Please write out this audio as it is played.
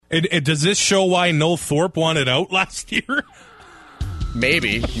And does this show why Noel Thorpe wanted out last year?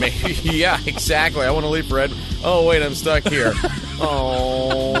 Maybe. Yeah, exactly. I want to leave for Ed. Oh, wait, I'm stuck here.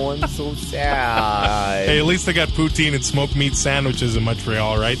 Oh, I'm so sad. Hey, at least they got poutine and smoked meat sandwiches in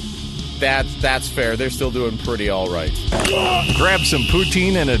Montreal, right? That's fair. They're still doing pretty all right. Grab some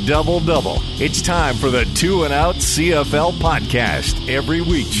poutine and a double-double. It's time for the Out CFL Podcast. Every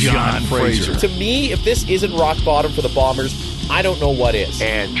week, John Fraser. To me, if this isn't rock bottom for the Bombers, I don't know what is.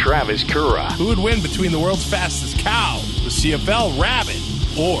 And Travis Cura. Who would win between the world's fastest cow, the CFL Rabbit,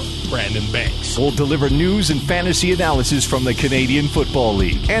 or Brandon Banks? We'll deliver news and fantasy analysis from the Canadian Football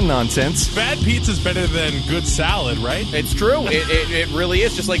League. And nonsense. Bad pizza's better than good salad, right? It's true. It really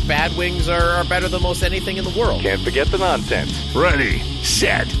is. Just like bad wings are better than most anything in the world. Can't forget the nonsense. Ready,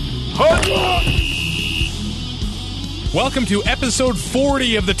 set, hunt! Welcome to episode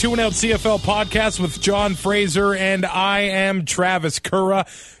 40 of the Out CFL Podcast with John Fraser, and I am Travis Cura.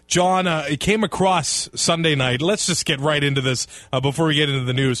 John, it came across Sunday night. Let's just get right into this before we get into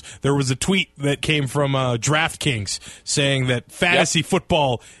the news. There was a tweet that came from DraftKings saying that fantasy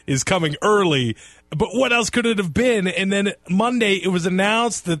football is coming early. But what else could it have been? And then Monday, it was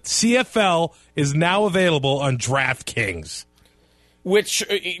announced that CFL is now available on DraftKings. Which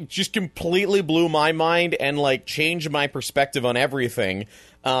just completely blew my mind and, changed my perspective on everything.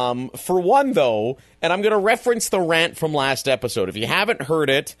 For one, though, and I'm going to reference the rant from last episode. If you haven't heard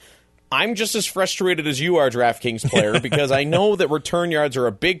it, I'm just as frustrated as you are, DraftKings player, because I know that return yards are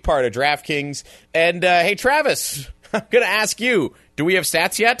a big part of DraftKings. And, hey, Travis, I'm going to ask you, do we have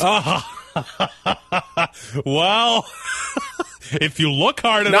stats yet? Well, if you look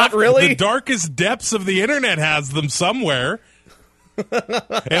hard enough, not really. The darkest depths of the internet has them somewhere. And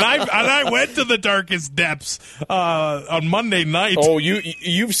I went to the darkest depths on Monday night. Oh,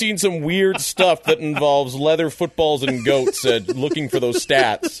 you've seen some weird stuff that involves leather footballs and goats looking for those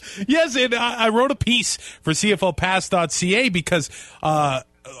stats. Yes, and I wrote a piece for CFLpass.ca because a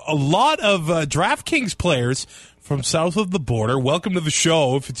lot of DraftKings players from south of the border, welcome to the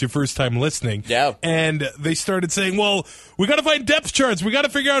show if it's your first time listening. Yeah. And they started saying, well, we got to find depth charts. We got to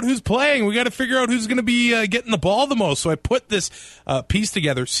figure out who's playing. We got to figure out who's going to be getting the ball the most. So I put this piece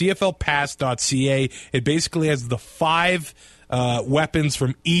together, CFLpass.ca. It basically has the 5 weapons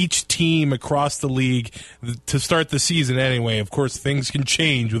from each team across the league to start the season anyway. Of course, things can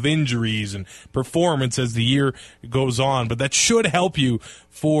change with injuries and performance as the year goes on, but that should help you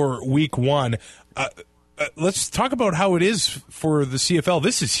for week 1. Let's talk about how it is for the CFL.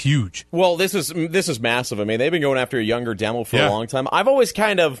 This is huge. Well, this is massive. I mean, they've been going after a younger demo for a long time. I've always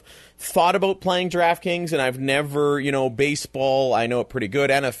kind of thought about playing DraftKings, and I've never, baseball, I know it pretty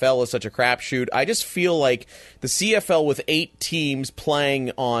good. NFL is such a crapshoot. I just feel like the CFL with 8 teams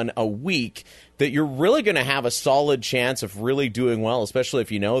playing on a week, that you're really going to have a solid chance of really doing well, especially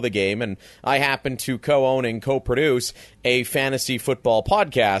if you know the game. And I happen to co-own and co-produce a fantasy football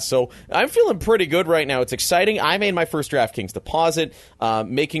podcast. So I'm feeling pretty good right now. It's exciting. I made my first DraftKings deposit,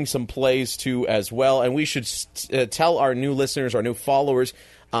 making some plays too as well. And we should tell our new listeners, our new followers,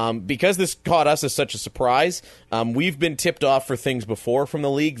 because this caught us as such a surprise, we've been tipped off for things before from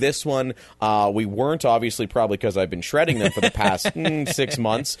the league. This one, we weren't, obviously, probably because I've been shredding them for the past 6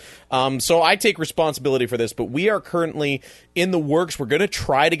 months. So I take responsibility for this, but we are currently in the works. We're going to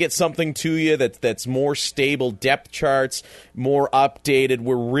try to get something to you that's more stable, depth charts, more updated.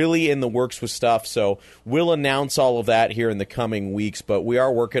 We're really in the works with stuff, so we'll announce all of that here in the coming weeks, but we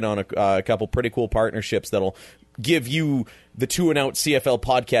are working on a couple pretty cool partnerships that'll give you, the Out CFL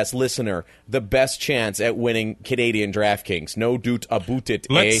Podcast listener, the best chance at winning Canadian DraftKings. No doute about it,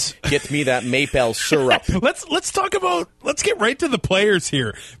 Get me that maple syrup. Let's get right to the players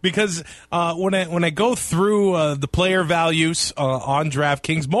here, because when I go through the player values on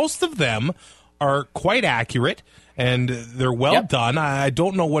DraftKings, most of them are quite accurate. And they're well done. I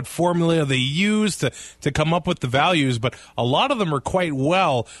don't know what formula they use to come up with the values, but a lot of them are quite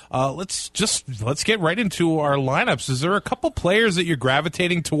well. Let's get right into our lineups. Is there a couple players that you're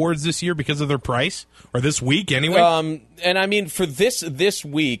gravitating towards this year because of their price, or this week anyway? And I mean, for this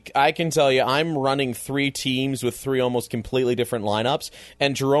week, I can tell you I'm running 3 teams with 3 almost completely different lineups,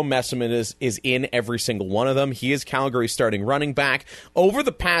 and Jerome Messiman is in every single one of them. He is Calgary's starting running back. Over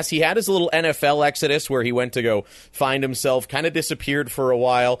the past, he had his little NFL exodus where he went to go find himself, kind of disappeared for a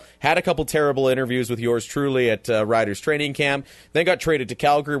while, had a couple terrible interviews with yours truly at Riders Training Camp, then got traded to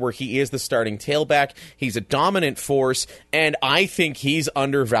Calgary where he is the starting tailback. He's a dominant force, and I think he's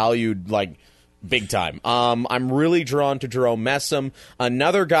undervalued, Big time. I'm really drawn to Jerome Messam.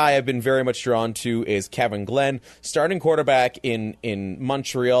 Another guy I've been very much drawn to is Kevin Glenn, starting quarterback in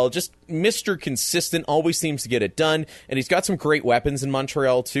Montreal. Just Mr. Consistent, always seems to get it done, and he's got some great weapons in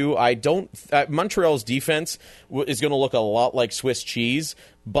Montreal too. Montreal's defense is going to look a lot like Swiss cheese,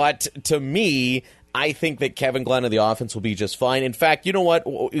 but to me, I think that Kevin Glenn and the offense will be just fine. In fact, you know what?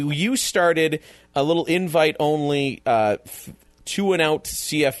 You started a little invite-only 2-and-Out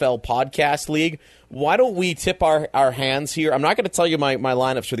CFL podcast league. Why don't we tip our hands here? I'm not going to tell you my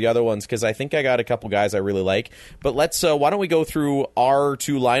lineups for the other ones because I think I got a couple guys I really like. But why don't we go through our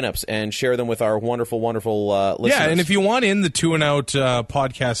 2 lineups and share them with our wonderful, wonderful listeners? Yeah, and if you want in the 2-and-Out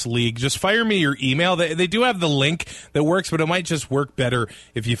podcast league, just fire me your email. They do have the link that works, but it might just work better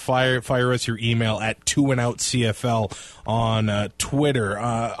if you fire us your email at 2-and-Out CFL on Twitter.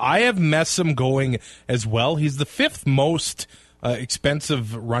 I have Messam going as well. He's the 5th most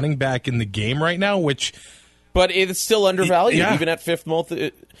expensive running back in the game right now, but it's still undervalued, yeah. Even at fifth most.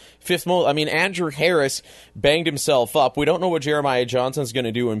 I mean, Andrew Harris banged himself up. We don't know what Jeremiah Johnson's going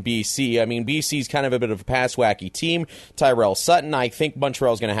to do in BC. I mean, BC's kind of a bit of a pass-wacky team. Tyrell Sutton, I think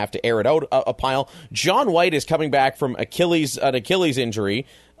Montreal's going to have to air it out a pile. John White is coming back from an Achilles injury.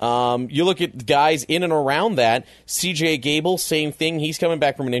 You look at guys in and around that. CJ Gable, same thing. He's coming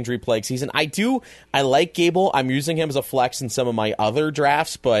back from an injury-plagued season. I like Gable. I'm using him as a flex in some of my other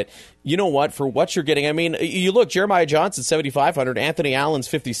drafts, but you know what? For what you're getting, I mean, you look, Jeremiah Johnson, 7,500. Anthony Allen's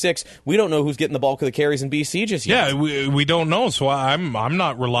 56. We don't know who's getting the bulk of the carries in BC just yet. Yeah, we don't know, so I'm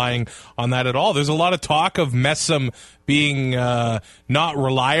not relying on that at all. There's a lot of talk of Messam being not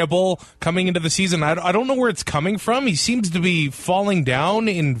reliable coming into the season. I don't know where it's coming from. He seems to be falling down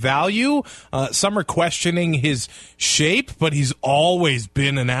in value. Some are questioning his shape, but he's always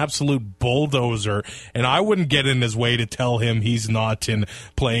been an absolute bulldozer, and I wouldn't get in his way to tell him he's not in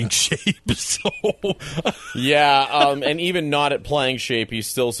playing shape. So yeah, and even not at playing shape, he's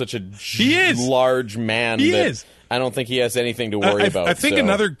still such a large man. He is. I don't think he has anything to worry about. I think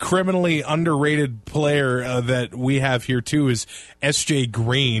another criminally underrated player that we have here, too, is S.J.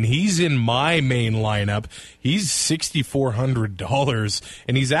 Green. He's in my main lineup. He's $6,400,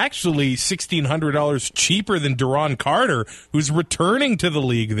 and he's actually $1,600 cheaper than Deron Carter, who's returning to the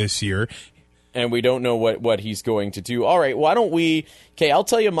league this year. And we don't know what he's going to do. All right, why don't we... Okay, I'll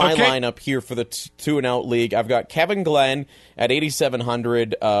tell you my lineup here for the 2-and-Out league. I've got Kevin Glenn at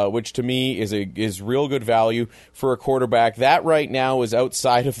 8,700, which to me is real good value for a quarterback. That right now is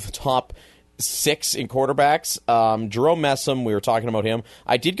outside of the top 6 in quarterbacks. Jerome Messam, we were talking about him.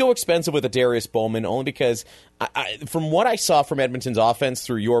 I did go expensive with a Darius Bowman only because from what I saw from Edmonton's offense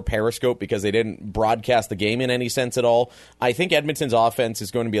through your Periscope, because they didn't broadcast the game in any sense at all, I think Edmonton's offense is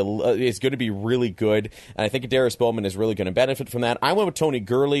going to be really good, and I think Darius Bowman is really going to benefit from that. I went with Tony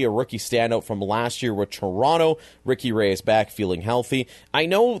Gurley, a rookie standout from last year with Toronto. Ricky Ray is back, feeling healthy. I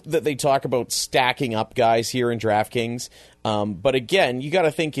know that they talk about stacking up guys here in DraftKings, but again, you got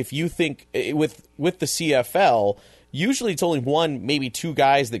to think, if you think with the CFL, usually it's only 1, maybe 2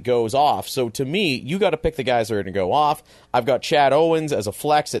 guys that goes off. So to me, you got to pick the guys that are going to go off. I've got Chad Owens as a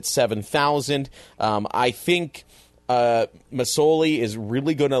flex at 7,000. I think Masoli is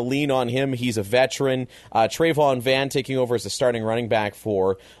really going to lean on him. He's a veteran. Trayvon Van taking over as the starting running back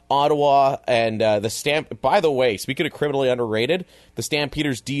for Ottawa. And by the way, speaking of criminally underrated, the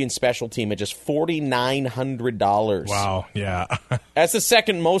Stampeders D and special team at just $4,900. Wow, yeah. That's the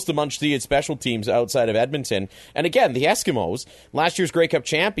second most amongst D and special teams outside of Edmonton. And again, the Eskimos, last year's Grey Cup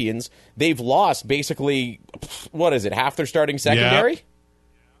champions, they've lost basically, half their starting secondary? Yeah.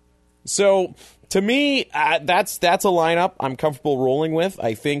 So, to me, that's a lineup I'm comfortable rolling with.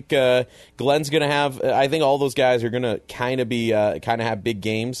 I think Glenn's going to have. I think all those guys are going to kind of have big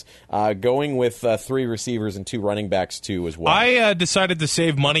games. Going with 3 receivers and 2 running backs too as well. I decided to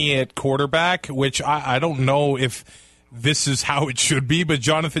save money at quarterback, which I don't know if this is how it should be, but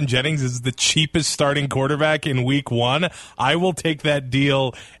Jonathan Jennings is the cheapest starting quarterback in week 1. I will take that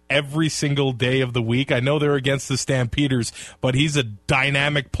deal every single day of the week. I know they're against the Stampeders, but he's a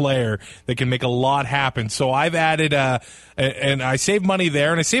dynamic player that can make a lot happen. So I've added, and I save money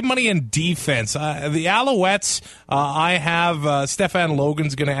there, and I save money in defense. The Alouettes, I have Stefan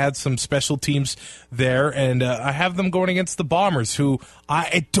Logan's going to add some special teams there, and I have them going against the Bombers, who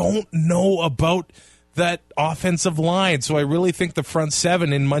I don't know about that offensive line. So I really think the front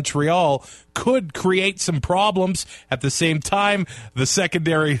seven in Montreal could create some problems. At the same time, the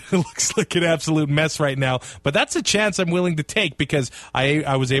secondary looks like an absolute mess right now. But that's a chance I'm willing to take because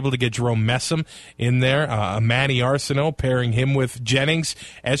I was able to get Jerome Messam in there, Manny Arsenault, pairing him with Jennings,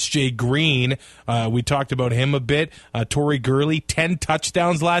 S.J. Green. We talked about him a bit. Torrey Gurley, 10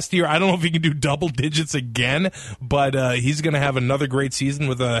 touchdowns last year. I don't know if he can do double digits again, but he's going to have another great season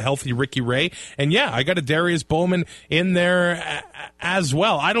with a healthy Ricky Ray. And yeah, I got a Darius Bowman in there as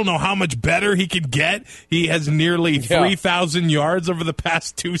well. I don't know how much better he could get. He has nearly 3,000 yards over the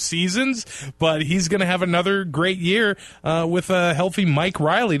past 2 seasons, but he's going to have another great year with a healthy Mike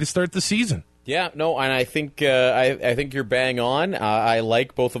Riley to start the season. Yeah, no, and I think I think you're bang on. I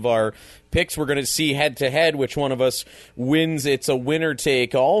like both of our picks. We're going to see head-to-head which one of us wins. It's a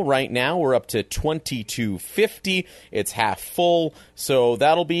winner-take-all. Right now, we're up to 22-50. It's half full, so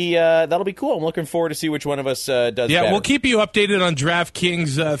that'll be cool. I'm looking forward to see which one of us does better. Yeah, we'll keep you updated on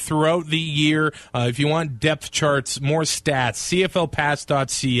DraftKings throughout the year. If you want depth charts, more stats,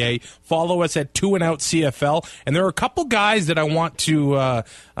 CFLpass.ca. Follow us at 2-and-Out CFL. And there are a couple guys that I want to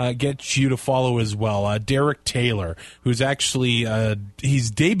get you to follow as well. Derek Taylor, who's actually he's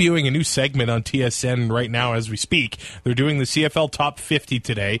debuting a new segment on TSN right now as we speak. They're doing the CFL Top 50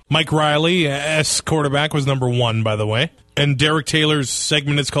 today. Mike Riley, S quarterback, was number 1, by the way. And Derek Taylor's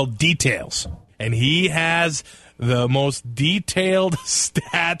segment is called Details. And he has the most detailed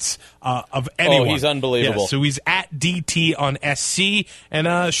stats of anyone. Oh, he's unbelievable. Yeah, so he's at DT on SC.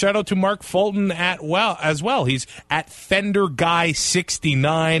 And shout out to Mark Fulton as well. He's at Fender Guy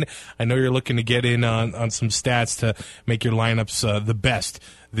 69. I know you're looking to get in on some stats to make your lineups the best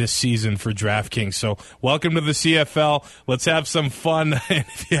this season for DraftKings. So welcome to the CFL. Let's have some fun. And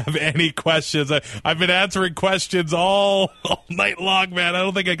if you have any questions, I've been answering questions all night long, man. I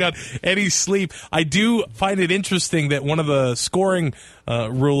don't think I got any sleep. I do find it interesting that one of the scoring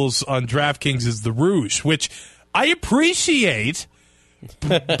rules on DraftKings is the Rouge, which I appreciate.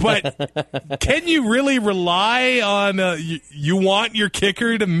 But can you really rely on you want your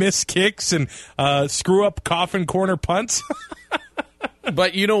kicker to miss kicks and screw up coffin corner punts?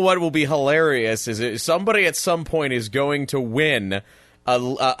 But you know what will be hilarious is somebody at some point is going to win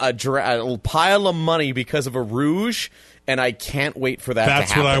a pile of money because of a Rouge, and I can't wait for that to happen.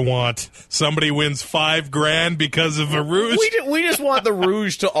 That's what I want. Somebody wins $5,000 because of a Rouge. We just want the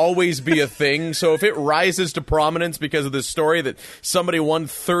Rouge to always be a thing. So if it rises to prominence because of this story that somebody won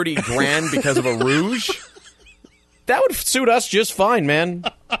 $30,000 because of a Rouge, that would suit us just fine, man.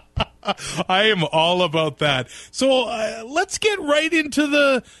 I am all about that. So let's get right into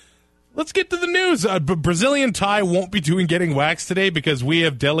the news. Brazilian Ty won't be getting waxed today because we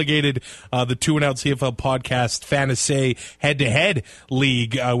have delegated the 2-and-Out CFL Podcast Fantasy head-to-head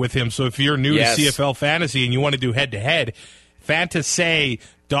league with him. So if you're new to CFL Fantasy and you want to do head-to-head, fantasy.ca,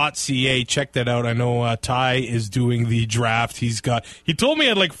 check that out. I know Ty is doing the draft. He told me he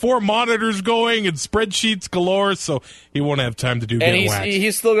had like 4 monitors going and spreadsheets galore, so he won't have time to do getting waxed. And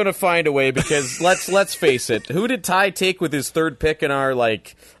he's still going to find a way because let's face it. Who did Ty take with his 3rd pick in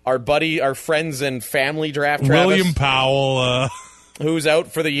our friends and family draft, Travis? William Powell. Who's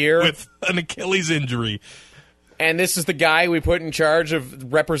out for the year? With an Achilles injury. And this is the guy we put in charge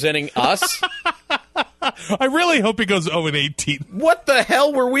of representing us? I really hope he goes 0-18. What the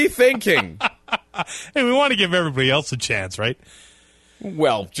hell were we thinking? Hey, we want to give everybody else a chance, right?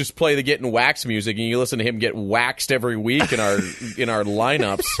 Well, just play the getting waxed music, and you listen to him get waxed every week in our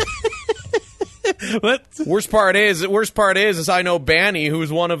lineups. Worst part is I know Banny,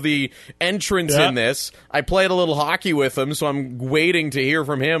 who's one of the entrants in this. I played a little hockey with him, so I'm waiting to hear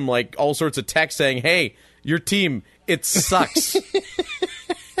from him, like all sorts of texts saying, "Hey, your team, it sucks."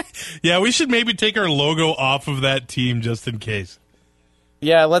 Yeah, we should maybe take our logo off of that team just in case.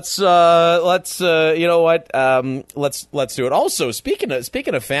 Yeah, let's you know what? Let's do it. Also, speaking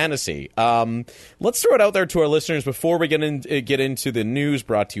of fantasy, let's throw it out there to our listeners before we get into the news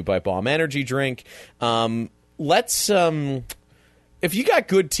brought to you by Bomb Energy Drink. If you got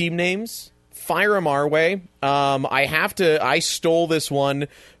good team names, fire them our way. I stole this one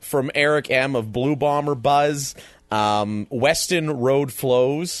from Eric M of Blue Bomber Buzz. Weston Road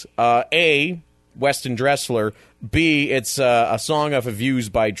Flows. A, Weston Dressler. B, it's a song off of Views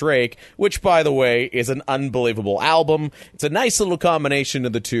by Drake, which, by the way, is an unbelievable album. It's a nice little combination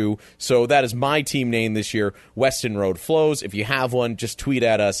of the two. So that is my team name this year, Weston Road Flows. If you have one, just tweet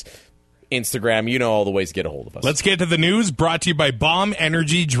at us. Instagram, you know all the ways to get a hold of us. Let's get to the news, brought to you by Bomb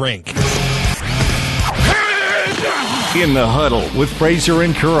Energy Drink. In the Huddle with Fraser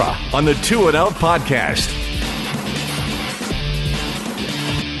and Kura on the 2-and-Out Podcast.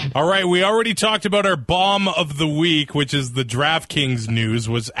 All right, we already talked about our bomb of the week, which is the DraftKings news.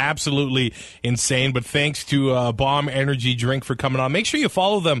 Was absolutely insane, but thanks to Bomb Energy Drink for coming on. Make sure you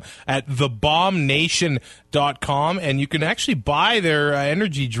follow them at thebombnation.com, and you can actually buy their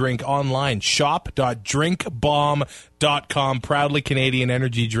energy drink online, shop.drinkbomb.com. Proudly Canadian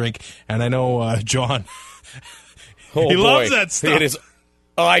energy drink, and I know John, he loves that stuff. It is.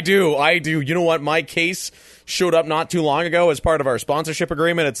 Oh, I do. You know what? My case showed up not too long ago as part of our sponsorship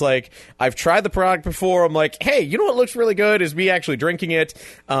agreement. It's like, I've tried the product before. I'm like, hey, you know what looks really good is me actually drinking it.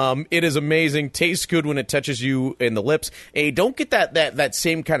 It is amazing. Tastes good when it touches you in the lips. Hey, don't get that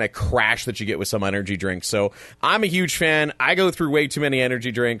same kind of crash that you get with some energy drinks. So I'm a huge fan. I go through way too many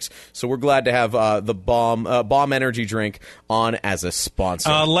energy drinks. So we're glad to have the Bomb Energy Drink on as a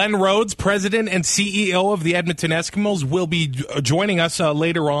sponsor. Len Rhodes, president and CEO of the Edmonton Eskimos, will be joining us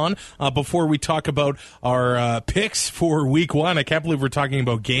later on before we talk about our picks for week 1. I can't believe we're talking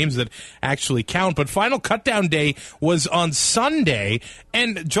about games that actually count. But final cutdown day was on Sunday.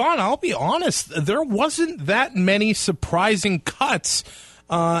 And, John, I'll be honest, there wasn't that many surprising cuts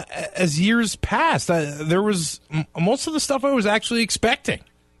as years passed. There was most of the stuff I was actually expecting.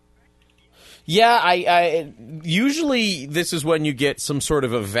 Yeah, I usually this is when you get some sort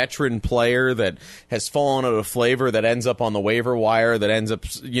of a veteran player that has fallen out of flavor that ends up on the waiver wire, that ends up,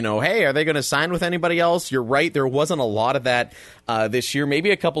 hey, are they going to sign with anybody else? You're right, there wasn't a lot of that this year. Maybe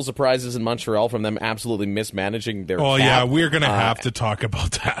a couple surprises in Montreal from them absolutely mismanaging their cap. Yeah, we're going to have to talk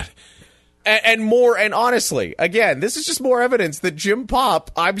about that. And more, and honestly, again, this is just more evidence that Jim Popp,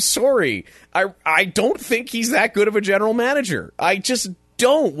 I'm sorry, I don't think he's that good of a general manager. I just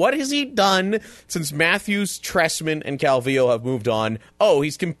don't. What has he done since Matthews, Trestman, and Calvillo have moved on? Oh,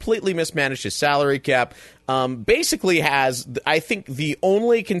 he's completely mismanaged his salary cap. Basically has, I think, the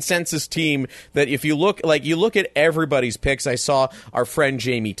only consensus team that if you look at everybody's picks. I saw our friend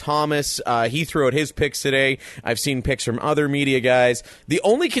Jamie Thomas. He threw out his picks today. I've seen picks from other media guys. The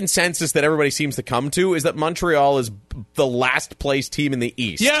only consensus that everybody seems to come to is that Montreal is the last place team in the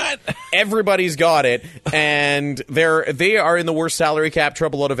East. Yeah. Everybody's got it, and they are in the worst salary cap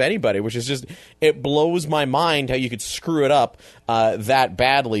trouble out of anybody, which is just, it blows my mind how you could screw it up that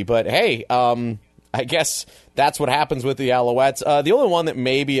badly. But hey, I guess that's what happens with the Alouettes. The only one that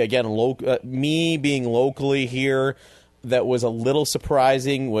maybe, again, me being locally here, that was a little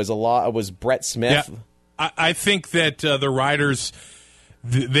surprising was Brett Smith. Yeah, I think that the Riders,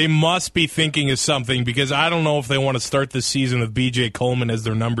 they must be thinking of something, because I don't know if they want to start the season with B.J. Coleman as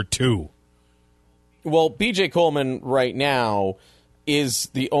their number 2. Well, B.J. Coleman right now is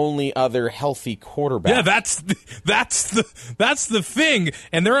the only other healthy quarterback. Yeah, that's the thing,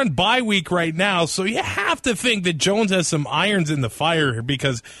 and they're on bye week right now, so you have to think that Jones has some irons in the fire,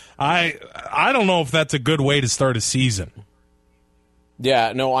 because I don't know if that's a good way to start a season.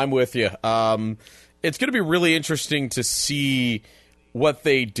 Yeah, no, I'm with you. It's going to be really interesting to see what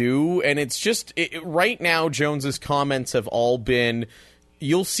they do, and it's just right now Jones's comments have all been,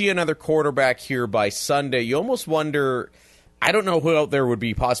 you'll see another quarterback here by Sunday. You almost wonder, I don't know who out there would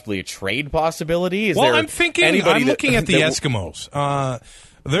be possibly a trade possibility. I'm looking at the Eskimos.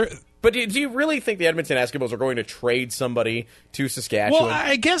 But do you really think the Edmonton Eskimos are going to trade somebody to Saskatchewan? Well,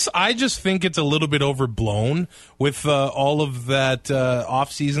 I guess I just think it's a little bit overblown with all of that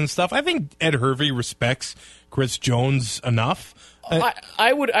off-season stuff. I think Ed Hervey respects Chris Jones enough.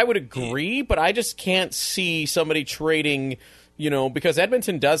 I would agree, but I just can't see somebody trading, because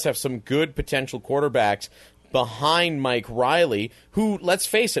Edmonton does have some good potential quarterbacks behind Mike Riley, who, let's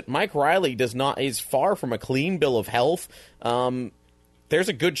face it, Mike Riley is far from a clean bill of health. There's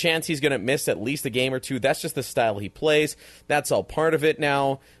a good chance he's going to miss at least a game or two. That's just the style he plays. That's all part of it.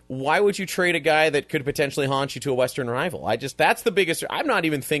 Now, why would you trade a guy that could potentially haunt you to a Western rival? That's the biggest. I'm not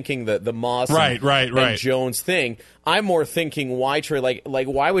even thinking the Moss and Jones thing. I'm more thinking, why trade? Like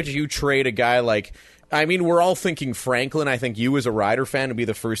why would you trade a guy like? I mean, we're all thinking Franklin. I think you, as a Rider fan, would be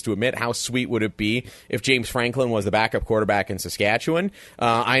the first to admit how sweet would it be if James Franklin was the backup quarterback in Saskatchewan.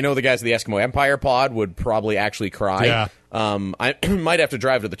 I know the guys at the Eskimo Empire pod would probably actually cry. Yeah. I might have to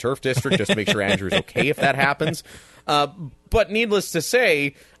drive to the Turf District just to make sure Andrew's okay if that happens. But needless to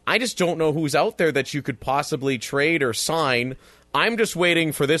say, I just don't know who's out there that you could possibly trade or sign. I'm just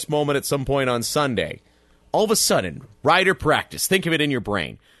waiting for this moment at some point on Sunday. All of a sudden, Rider practice. Think of it in your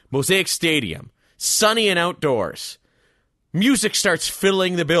brain. Mosaic Stadium. Sunny and outdoors. Music starts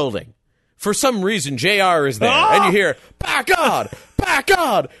filling the building. For some reason, JR is there, and you hear, back on, Back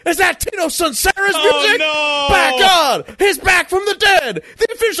on! Is that Tino Sunsera's music? No! Back on! He's back from the dead! The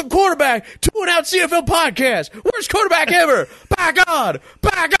official quarterback, 2-and-Out CFL Podcast! Worst quarterback ever! Back on!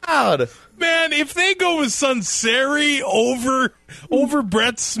 Back on! Man, if they go with Sunseri over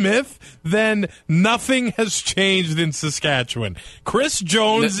Brett Smith, then nothing has changed in Saskatchewan. Chris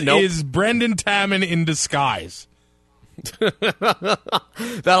Jones Nope. is Brendan Taman in disguise.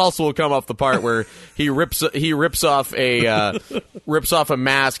 That also will come off the part where he rips off a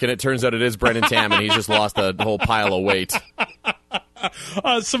mask, and it turns out it is Brendan Tam, and he's just lost a whole pile of weight.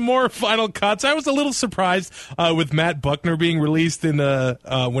 Some more final cuts. I was a little surprised with Matt Buckner being released in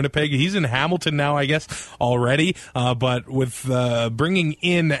Winnipeg. He's in Hamilton now, I guess, already. But with bringing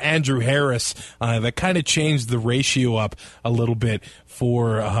in Andrew Harris, that kind of changed the ratio up a little bit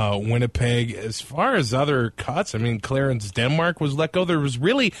for Winnipeg. As far as other cuts, I mean, Clarence Denmark was let go. There was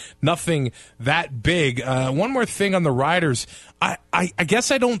really nothing that big. One more thing on the Riders. I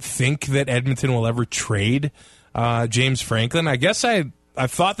guess I don't think that Edmonton will ever trade James Franklin. I guess I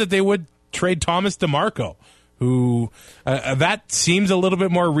thought that they would trade Thomas DeMarco, who that seems a little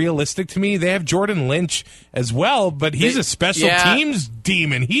bit more realistic to me. They have Jordan Lynch as well, but he's a special teams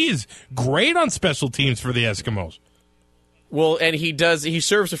demon. He's great on special teams for the Eskimos. Well, and he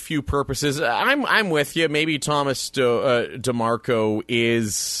serves a few purposes. I'm with you. Maybe Thomas DeMarco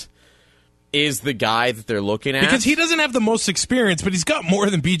is the guy that they're looking at. Because he doesn't have the most experience, but he's got more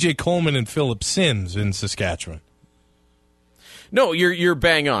than B.J. Coleman and Philip Sims in Saskatchewan. No, you're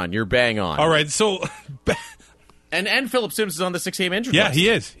bang on. You're bang on. All right, so... And Philip Sims is on the 6-game injury Yeah,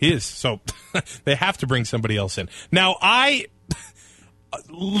 list. he is. So they have to bring somebody else in. Now, I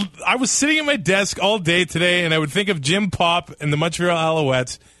was sitting at my desk all day today, and I would think of Jim Pop and the Montreal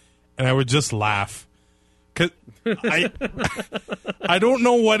Alouettes, and I would just laugh. 'Cause I don't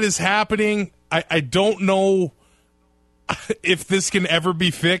know what is happening. I don't know if this can ever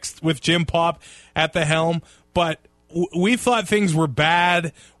be fixed with Jim Pop at the helm, but we thought things were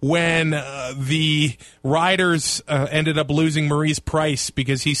bad when the Riders ended up losing Maurice Price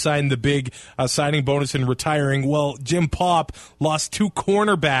because he signed the big signing bonus and retiring. Well, Jim Pop lost two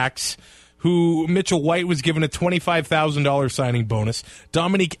cornerbacks who Mitchell White was given a $25,000 signing bonus.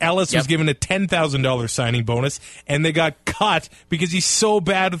 Dominique Ellis was given a $10,000 signing bonus, and they got cut because he's so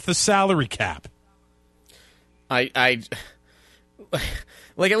bad with the salary cap. I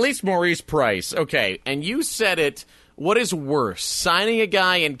like, at least Maurice Price. Okay, and you said it. What is worse, signing a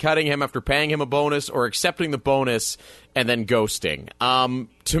guy and cutting him after paying him a bonus, or accepting the bonus and then ghosting?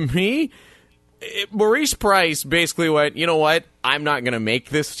 To me, Maurice Price basically went, you know what? I'm not going to make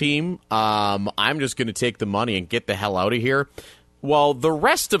this team. I'm just going to take the money and get the hell out of here. While the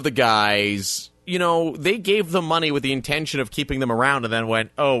rest of the guys, you know, they gave the money with the intention of keeping them around and then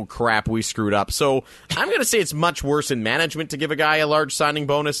went, oh, crap, we screwed up. So I'm going to say it's much worse in management to give a guy a large signing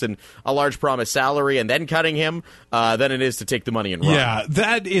bonus and a large promised salary and then cutting him than it is to take the money and run. Yeah,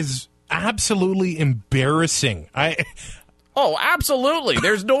 that is absolutely embarrassing. Oh, absolutely.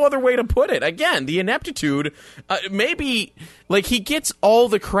 There's no other way to put it. Again, the ineptitude, maybe, like, he gets all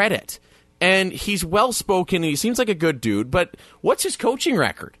the credit, and he's well-spoken, he seems like a good dude, but what's his coaching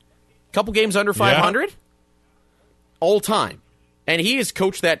record? Couple games under 500? Yeah. All time. And he has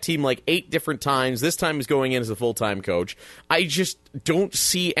coached that team like 8 different times. This time he's going in as a full-time coach. I just don't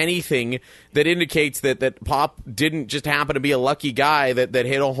see anything that indicates that Pop didn't just happen to be a lucky guy that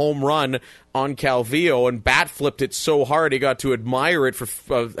hit a home run on Calvillo and bat flipped it so hard he got to admire it for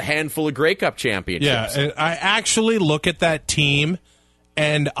a handful of Grey Cup championships. Yeah, and I actually look at that team,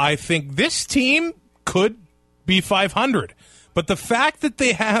 and I think this team could be 500. But the fact that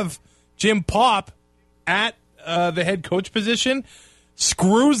they have Jim Pop at the head coach position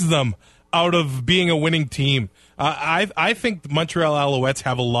screws them out of being a winning team. I think the Montreal Alouettes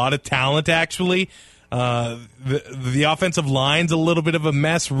have a lot of talent, actually. The offensive line's a little bit of a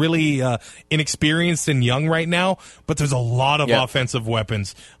mess, really inexperienced and young right now, but there's a lot of offensive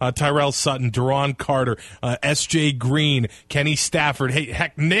weapons. Tyrell Sutton, Deron Carter, S.J. Green, Kenny Stafford, hey,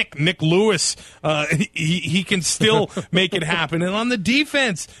 heck, Nick Lewis, he can still make it happen. And on the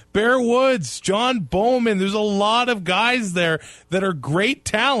defense, Bear Woods, John Bowman, there's a lot of guys there that are great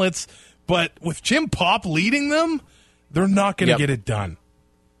talents, but with Jim Pop leading them, they're not going to get it done.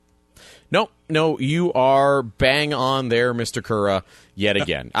 No, you are bang on there, Mr. Cura, yet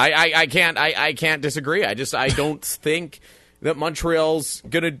again. I can't disagree. I don't think that Montreal's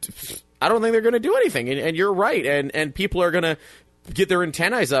gonna. I don't think they're gonna do anything. And you're right. And people are gonna get their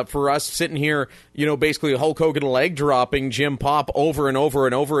antennas up for us sitting here, you know, basically Hulk Hogan leg dropping Jim Pop over and over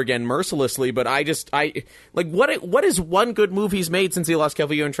and over again mercilessly. But what is one good move he's made since he lost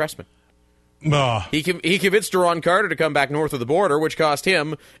Calvillo and Trestman? He convinced Duron Carter to come back north of the border, which cost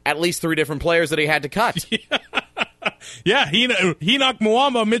him at least 3 different players that he had to cut. Yeah, Enoch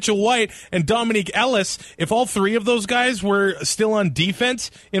Muamba, Mitchell White, and Dominique Ellis, if all 3 of those guys were still on defense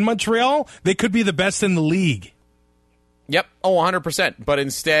in Montreal, they could be the best in the league. Yep. Oh, 100%. But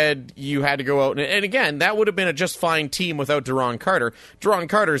instead, you had to go out. And again, that would have been a just fine team without Duron Carter. Duron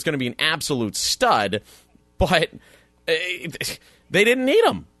Carter is going to be an absolute stud, but they didn't need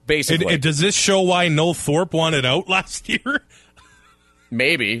him, basically. Does this show why Noel Thorpe wanted out last year?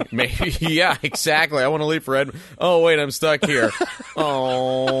 Maybe. Yeah, exactly. I want to leave for Ed. Oh, wait, I'm stuck here.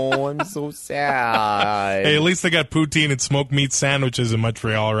 Oh, I'm so sad. Hey, at least they got poutine and smoked meat sandwiches in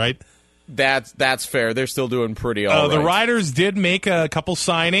Montreal, right? That's fair. They're still doing pretty all right. The Riders did make a couple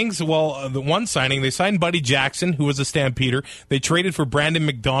signings. Well, the one signing, they signed Buddy Jackson, who was a Stampeder. They traded for Brandon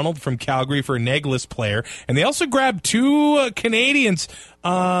McDonald from Calgary for a Negless player. And they also grabbed 2 Canadians.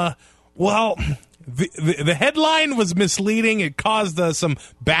 The headline was misleading. It caused some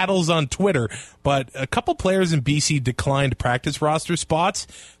battles on Twitter. But a couple players in BC declined practice roster spots.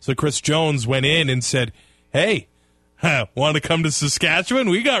 So Chris Jones went in and said, hey, want to come to Saskatchewan?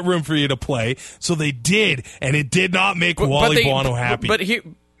 We got room for you to play. So they did, and it did not make Wally Buono happy. But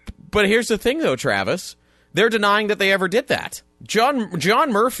here's the thing, though, Travis. They're denying that they ever did that.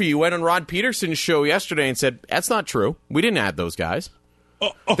 John Murphy went on Rod Peterson's show yesterday and said, that's not true. We didn't add those guys.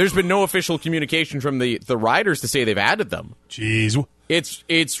 There's been no official communication from the Riders to say they've added them. Jeez.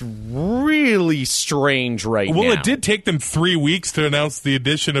 It's really strange right now. Well, it did take them 3 weeks to announce the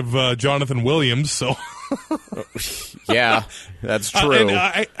addition of Jonathan Williams, so... Yeah, that's true.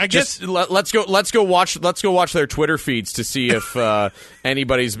 I guess let's go watch their Twitter feeds to see if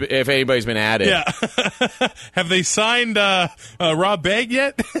anybody's been added. Yeah. Have they signed Rob Bagg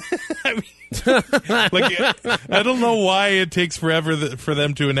yet? I mean, I don't know why it takes forever for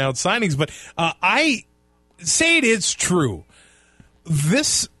them to announce signings, but I say it is true.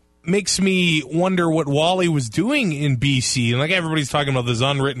 This makes me wonder what Wally was doing in BC. And like everybody's talking about this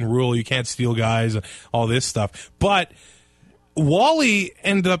unwritten rule, you can't steal guys and all this stuff. But Wally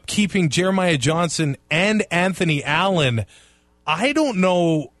ended up keeping Jeremiah Johnson and Anthony Allen. I don't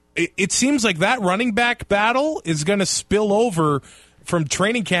know. It seems like that running back battle is going to spill over from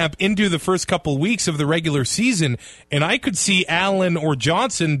training camp into the first couple weeks of the regular season, and I could see Allen or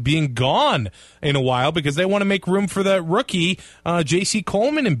Johnson being gone in a while because they want to make room for that rookie J.C.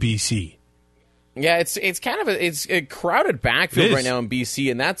 Coleman in BC. Yeah, it's kind of a crowded backfield right now in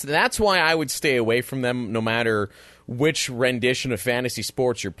BC, and that's why I would stay away from them no matter which rendition of fantasy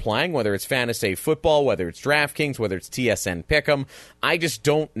sports you're playing, whether it's fantasy football, whether it's DraftKings, whether it's TSN Pick'em. I just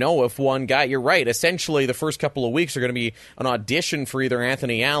don't know if one guy, you're right, essentially the first couple of weeks are going to be an audition for either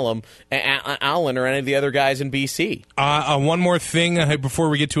Anthony Allen or any of the other guys in BC. One more thing before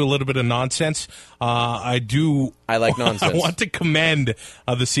we get to a little bit of nonsense. I like nonsense. I want to commend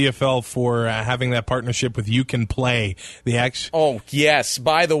the CFL for having that partnership with You Can Play. Oh, yes.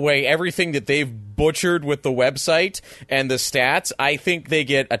 By the way, everything that they've butchered with the website and the stats, I think they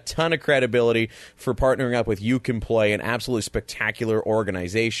get a ton of credibility for partnering up with You Can Play, an absolutely spectacular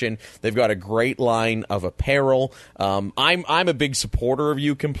organization. They've got a great line of apparel. I'm a big supporter of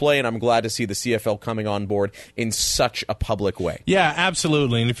You Can Play, and I'm glad to see the CFL coming on board in such a public way. Yeah,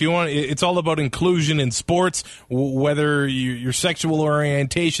 absolutely. And if you want, it's all about inclusion in sports, whether your sexual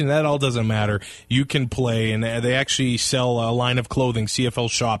orientation, that all doesn't matter. You Can Play, and they actually sell a line of clothing,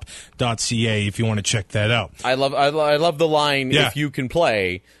 cflshop.ca, if you want to check that out. I love the line, If you can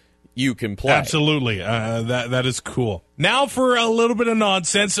play, you can play. Absolutely. That is cool. Now for a little bit of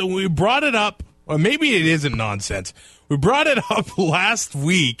nonsense. We brought it up, or maybe it isn't nonsense. We brought it up last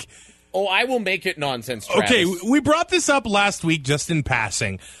week. Oh, I will make it nonsense, Travis. Okay, we brought this up last week just in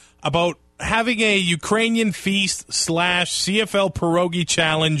passing about having a Ukrainian feast / CFL pierogi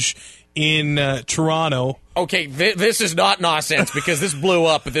challenge in Toronto. Okay, this is not nonsense because this blew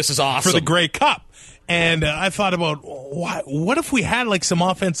up, but this is awesome. For the Grey Cup. And I thought about, what if we had like some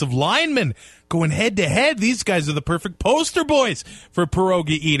offensive linemen going head-to-head? These guys are the perfect poster boys for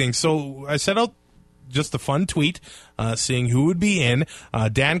pierogi eating. So I set out just a fun tweet seeing who would be in.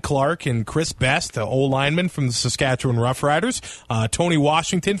 Dan Clark and Chris Best, O-lineman from the Saskatchewan Roughriders. Tony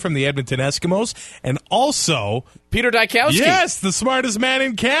Washington from the Edmonton Eskimos. And also Peter Dykowski. Yes, the smartest man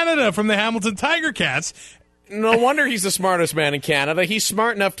in Canada from the Hamilton Tiger Cats. No wonder he's the smartest man in Canada. He's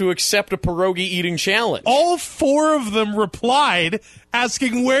smart enough to accept a pierogi-eating challenge. All 4 of them replied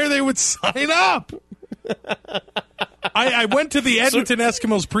asking where they would sign up. I went to the Edmonton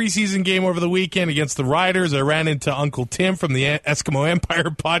Eskimos preseason game over the weekend against the Riders. I ran into Uncle Tim from the Eskimo Empire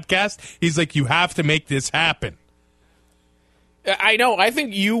podcast. He's like, you have to make this happen. I know. I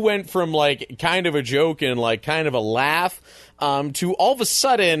think you went from like kind of a joke and like kind of a laugh to all of a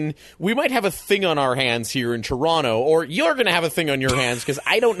sudden we might have a thing on our hands here in Toronto, or you're going to have a thing on your hands because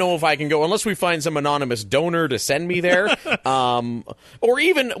I don't know if I can go unless we find some anonymous donor to send me there, or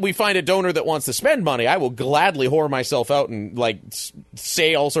even we find a donor that wants to spend money. I will gladly whore myself out and like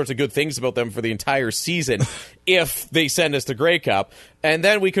say all sorts of good things about them for the entire season if they send us the Grey Cup. And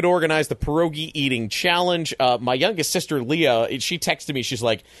then we could organize the pierogi eating challenge. My youngest sister, Leah, she texted me. She's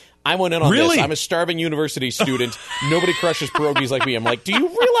like, I went in on this. I'm a starving university student. Nobody crushes pierogies like me. I'm like, do you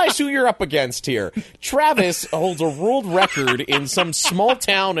realize who you're up against here? Travis holds a world record in some small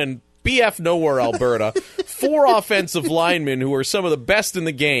town in BF nowhere, Alberta. 4 offensive linemen who are some of the best in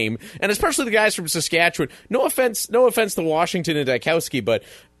the game, and especially the guys from Saskatchewan. No offense to Washington and Dykowski, but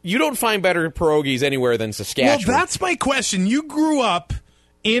you don't find better pierogies anywhere than Saskatchewan. Well, that's my question. You grew up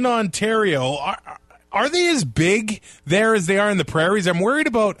in Ontario. Are they as big there as they are in the prairies? I'm worried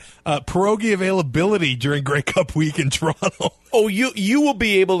about pierogi availability during Grey Cup week in Toronto. Oh, you will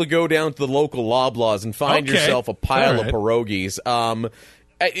be able to go down to the local Loblaws and find yourself a pile of pierogies.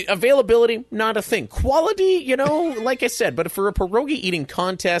 Availability, not a thing. Quality, like I said, but for a pierogi eating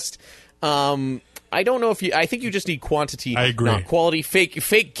contest, I don't know if I think you just need quantity, I agree. Not quality.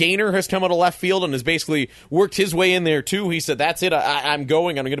 Fake Gainer has come out of left field and has basically worked his way in there too. He said, that's it. I'm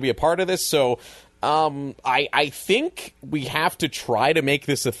going to be a part of this. So, I think we have to try to make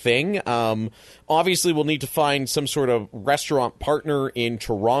this a thing. Obviously, we'll need to find some sort of restaurant partner in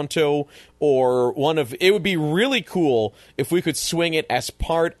Toronto, or it would be really cool if we could swing it as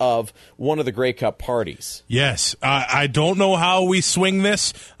part of one of the Grey Cup parties. Yes. I don't know how we swing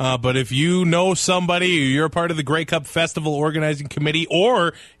this, but if you know somebody, you're a part of the Grey Cup Festival organizing committee,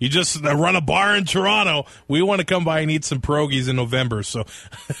 or you just run a bar in Toronto, we want to come by and eat some pierogies in November. So,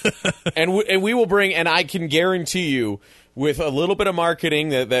 and we will bring, and I can guarantee you, with a little bit of marketing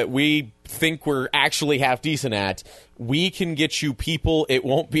that we think we're actually half decent at, we can get you people. It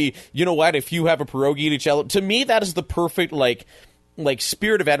won't be, you know what, if you have a pierogi to cello. To me, that is the perfect, like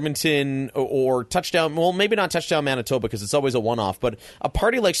Spirit of Edmonton or Touchdown, well, maybe not Touchdown Manitoba because it's always a one-off, but a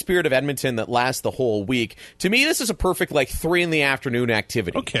party like Spirit of Edmonton that lasts the whole week. To me, this is a perfect, 3 p.m.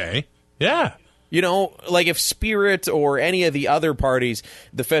 activity. Okay, yeah. Like if Spirit or any of the other parties,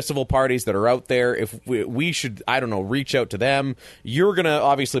 the festival parties that are out there, if we should, I don't know, reach out to them. You're going to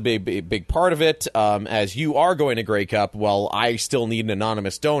obviously be a big part of it, as you are going to Grey Cup. Well, I still need an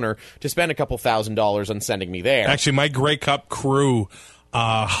anonymous donor to spend a couple $1,000s on sending me there. Actually, my Grey Cup crew,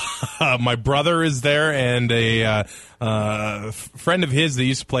 my brother is there, and a friend of his that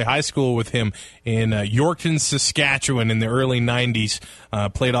used to play high school with him in Yorkton, Saskatchewan in the early 90s,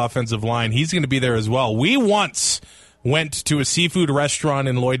 played offensive line. He's going to be there as well. We once went to a seafood restaurant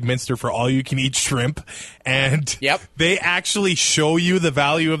in Lloydminster for all-you-can-eat shrimp, and they actually show you the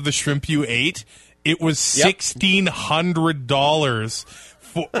value of the shrimp you ate. It was $1,600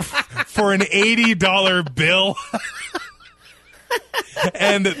 for an $80 bill.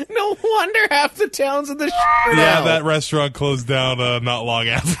 And no wonder half the town's in the shit. Yeah, that restaurant closed down not long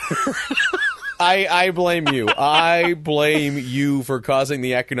after. I blame you. I blame you for causing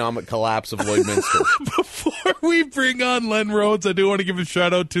the economic collapse of Lloydminster. Before we bring on Len Rhodes, I do want to give a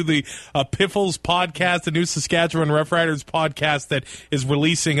shout out to the Piffles podcast, the new Saskatchewan Rough Riders podcast that is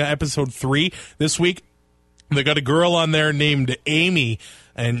releasing episode 3 this week. They got a girl on there named Amy,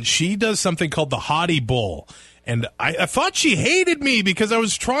 and she does something called the Hottie Bowl. And I thought she hated me because I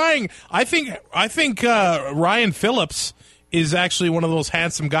was trying. I think Ryan Phillips is actually one of those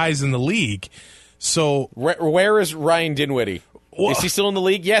handsome guys in the league. So where is Ryan Dinwiddie? Is he still in the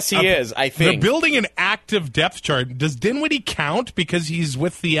league? Yes, he is, I think. They're building an active depth chart. Does Dinwiddie count because he's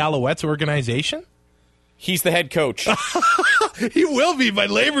with the Alouettes organization? He's the head coach. He will be by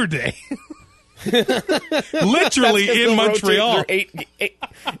Labor Day. Literally in Montreal.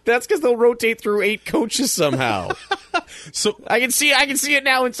 That's because they'll rotate through 8 coaches somehow. So I can see it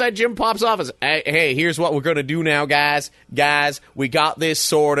now inside Jim Pop's office. Hey, here's what we're gonna do now, guys. Guys, we got this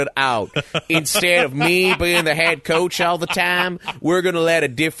sorted out. Instead of me being the head coach all the time, we're gonna let a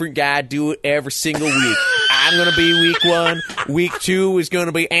different guy do it every single week. I'm going to be week 1. Week 2 is going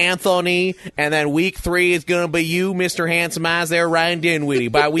to be Anthony. And then week 3 is going to be you, Mr. Handsome Eyes there, Ryan Dinwiddie.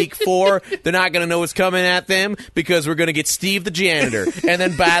 By week 4, they're not going to know what's coming at them because we're going to get Steve the janitor. And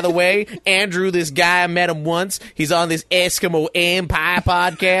then, by the way, Andrew, this guy, I met him once. He's on this Eskimo Empire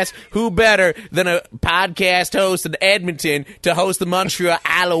podcast. Who better than a podcast host in Edmonton to host the Montreal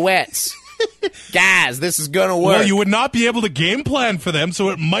Alouettes? Guys, this is going to work. Well, you would not be able to game plan for them, so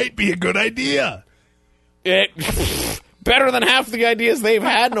it might be a good idea. better than half the ideas they've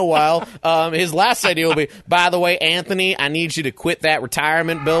had in a while. His last idea will be, by the way, Anthony, I need you to quit that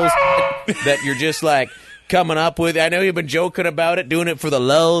retirement bills that you're just like coming up with. I know you've been joking about it, doing it for the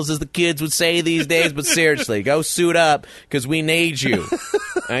lulz, as the kids would say these days, but seriously, go suit up because we need you.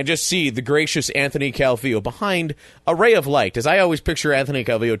 And I just see the gracious Anthony Calvillo behind a ray of light, as I always picture Anthony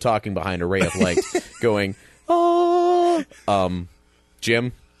Calvillo talking behind a ray of light, going, oh,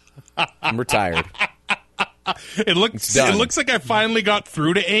 Jim, I'm retired. It looks like I finally got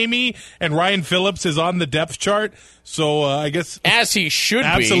through to Amy, and Ryan Phillips is on the depth chart. So I guess as he should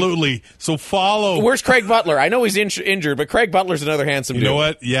absolutely. So follow. Where's Craig Butler? I know he's injured, but Craig Butler's another handsome dude. You know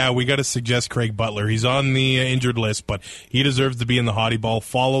what? Yeah, we got to suggest Craig Butler. He's on the injured list, but he deserves to be in the Hottie Ball.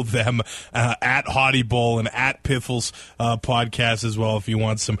 Follow them at Hottie Bowl and at Piffles podcast as well if you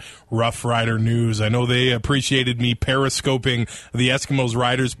want some Rough Rider news. I know they appreciated me periscoping the Eskimos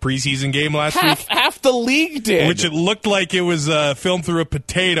Riders preseason game last week. Half the league did, which it looked like it was filmed through a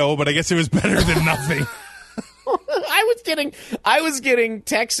potato, but I guess it was better than nothing. I was getting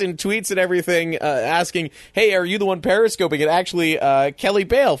texts and tweets and everything asking, hey, are you the one periscoping? And actually, Kelly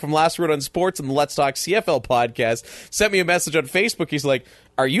Bale from Last Word on Sports and the Let's Talk CFL podcast sent me a message on Facebook. He's like,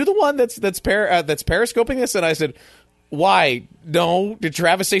 are you the one that's periscoping this? And I said, why? No. Did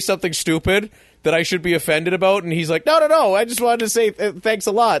Travis say something stupid that I should be offended about? And he's like, no, I just wanted to say thanks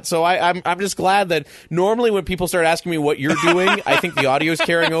a lot. So I'm just glad that normally when people start asking me what you're doing, I think the audio's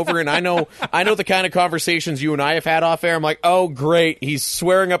carrying over, and I know the kind of conversations you and I have had off air. I'm like, oh great, he's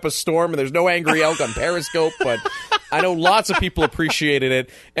swearing up a storm and there's no angry elk on Periscope, but I know lots of people appreciated it.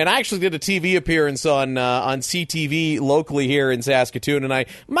 And I actually did a TV appearance on CTV locally here in Saskatoon, and I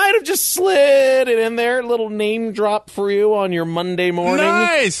might have just slid it in there, a little name drop for you on your Monday morning.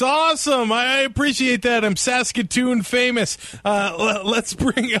 Nice, awesome. I appreciate that. I'm Saskatoon famous. Let's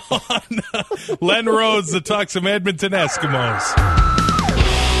bring on Len Rhodes to talk some Edmonton Eskimos.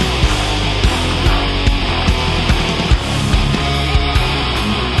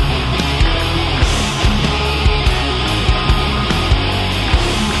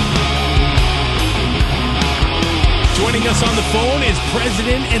 Joining us on the phone is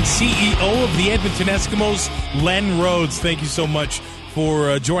President and CEO of the Edmonton Eskimos, Len Rhodes. Thank you so much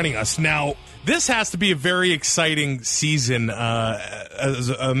for joining us. Now, this has to be a very exciting season as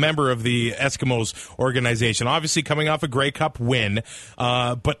a member of the Eskimos organization. Obviously, coming off a Grey Cup win,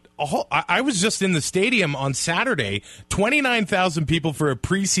 but I was just in the stadium on Saturday, 29,000 people for a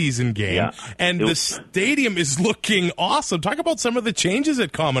preseason game, and the stadium is looking awesome. Talk about some of the changes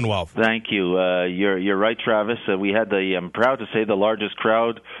at Commonwealth. Thank you. You're right, Travis. We had I'm proud to say, the largest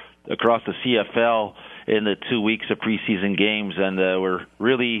crowd across the CFL in the 2 weeks of preseason games, and we're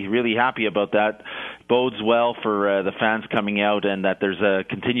really, really happy about that. Bodes well for the fans coming out, and that there's a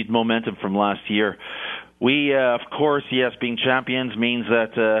continued momentum from last year. We, of course, yes, being champions means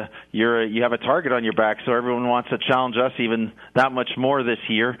that you have a target on your back, so everyone wants to challenge us even that much more this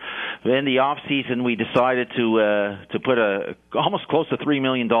year. In the off season, we decided to put almost close to $3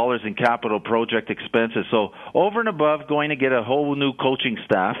 million in capital project expenses. So over and above going to get a whole new coaching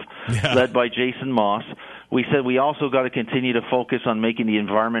staff led by Jason Moss, we said we also got to continue to focus on making the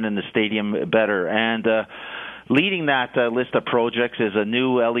environment in the stadium better. And leading that list of projects is a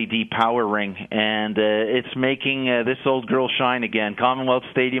new LED power ring, and it's making this old girl shine again. Commonwealth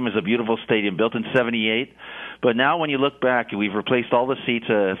Stadium is a beautiful stadium, built in '78. But now when you look back, we've replaced all the seats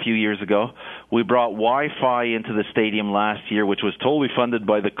a few years ago. We brought Wi-Fi into the stadium last year, which was totally funded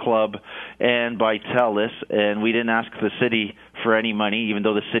by the club and by TELUS, and we didn't ask the city for any money. Even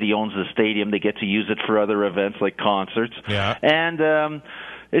though the city owns the stadium, they get to use it for other events like concerts. Yeah. And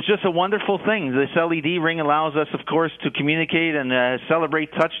it's just a wonderful thing. This LED ring allows us, of course, to communicate and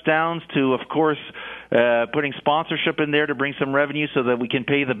celebrate touchdowns, to, of course, putting sponsorship in there to bring some revenue so that we can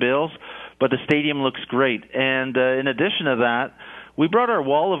pay the bills. But the stadium looks great. And in addition to that, we brought our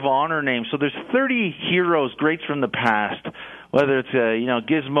Wall of Honor name. So there's 30 heroes, greats from the past, whether it's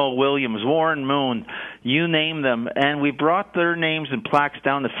Gizmo Williams, Warren Moon, you name them. And we brought their names and plaques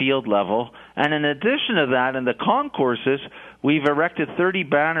down the field level. And in addition to that, in the concourses, we've erected 30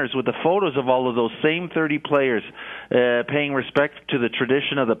 banners with the photos of all of those same 30 players, paying respect to the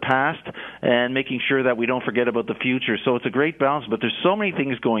tradition of the past and making sure that we don't forget about the future. So it's a great balance, but there's so many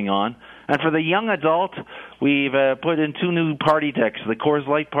things going on. And for the young adult, we've put in 2 new party decks, the Coors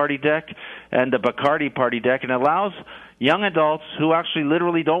Light party deck and the Bacardi party deck, and allows young adults who actually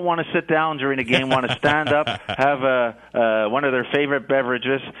literally don't want to sit down during a game, want to stand up, have one of their favorite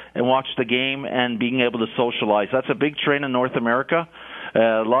beverages, and watch the game and being able to socialize. That's a big trend in North America.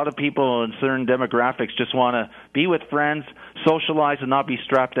 A lot of people in certain demographics just want to be with friends, socialize, and not be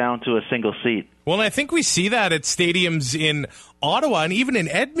strapped down to a single seat. Well, and I think we see that at stadiums in Ottawa and even in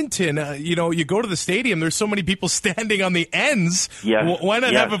Edmonton. You go to the stadium, there's so many people standing on the ends. Yes. Why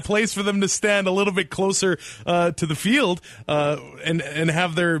not have a place for them to stand a little bit closer to the field and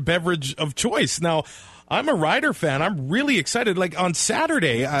have their beverage of choice? Now, I'm a Rider fan. I'm really excited. Like on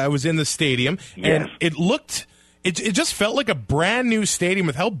Saturday, I was in the stadium, and it looked... It just felt like a brand new stadium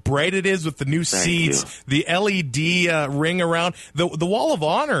with how bright it is with the new seats, the LED ring around. The Wall of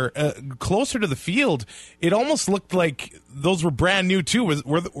Honor closer to the field, it almost looked like those were brand new too.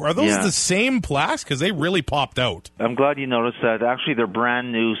 Are those the same plaques? Because they really popped out. I'm glad you noticed that. Actually, they're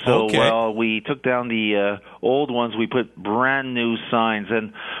brand new. So while we took down the old ones, we put brand new signs.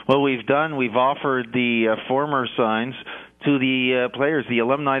 And what we've done, we've offered the former signs to the players, the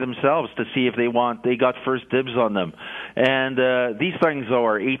alumni themselves, to see if they got first dibs on them. And these things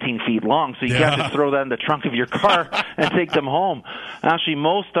are 18 feet long, so you can't just throw that in the trunk of your car and take them home. Actually,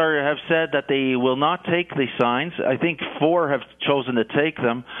 most have said that they will not take the signs. I think 4 have chosen to take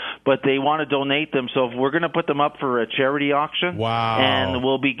them, but they want to donate them. So we're going to put them up for a charity auction. Wow. And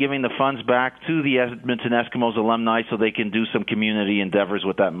we'll be giving the funds back to the Edmonton Eskimos alumni so they can do some community endeavors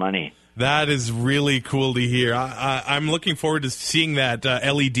with that money. That is really cool to hear. I'm looking forward to seeing that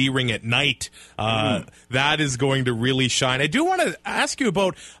LED ring at night. That is going to really shine. I do want to ask you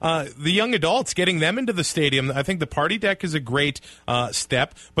about the young adults, getting them into the stadium. I think the party deck is a great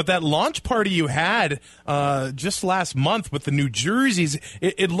step. But that launch party you had just last month with the new jerseys,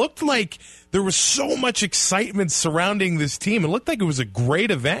 it looked like there was so much excitement surrounding this team. It looked like it was a great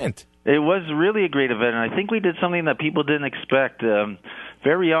event. It was really a great event, and I think we did something that people didn't expect.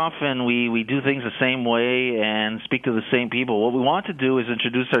 Very often we do things the same way and speak to the same people. What we want to do is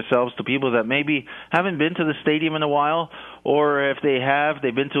introduce ourselves to people that maybe haven't been to the stadium in a while, or if they have,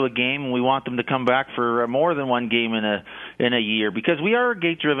 they've been to a game, and we want them to come back for more than one game in a year, because we are a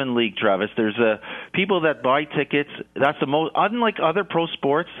gate-driven league, Travis. There's people that buy tickets. That's the most, unlike other pro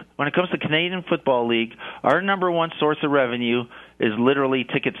sports, when it comes to Canadian Football League, our number one source of revenue is literally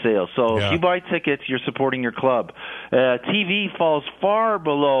ticket sales. So if you buy tickets, you're supporting your club. TV falls far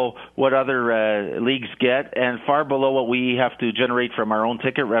below what other leagues get and far below what we have to generate from our own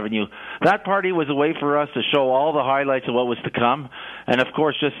ticket revenue. That party was a way for us to show all the highlights of what was to come. And, of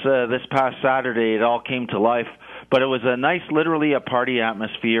course, just this past Saturday, it all came to life. But it was literally a party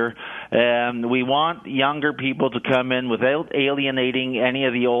atmosphere. We want younger people to come in without alienating any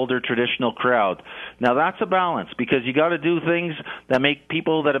of the older traditional crowd. Now, that's a balance, because you got to do things that make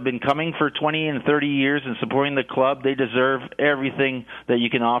people that have been coming for 20 and 30 years and supporting the club, they deserve everything that you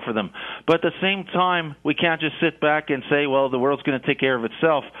can offer them. But at the same time, we can't just sit back and say, well, the world's going to take care of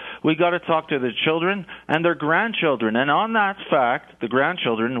itself. We got to talk to their children and their grandchildren. And on that fact, the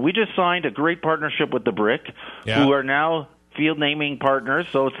grandchildren, we just signed a great partnership with the Brick, who are now field naming partners.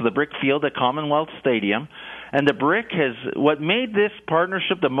 So it's the Brick Field at Commonwealth Stadium. And the Brick has, what made this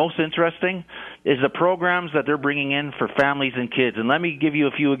partnership the most interesting is the programs that they're bringing in for families and kids. And let me give you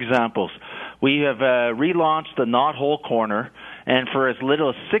a few examples. We have relaunched the Knot Hole Corner, and for as little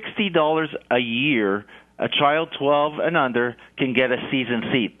as $60 a year, a child 12 and under can get a season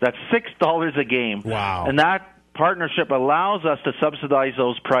seat. That's $6 a game. Wow. And that partnership allows us to subsidize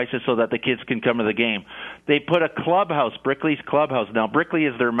those prices so that the kids can come to the game. They put a clubhouse, Brickley's Clubhouse. Now, Brickley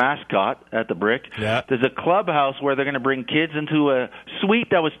is their mascot at the Brick. Yeah. There's a clubhouse where they're going to bring kids into a suite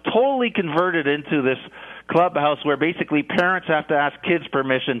that was totally converted into this clubhouse, where basically parents have to ask kids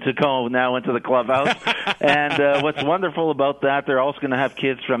permission to go now into the clubhouse. And what's wonderful about that, they're also going to have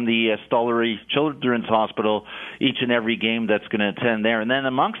kids from the Stollery Children's Hospital each and every game that's going to attend there. And then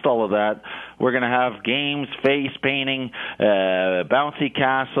amongst all of that, we're going to have games, face painting, bouncy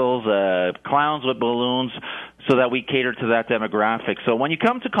castles, clowns with balloons, so that we cater to that demographic. So when you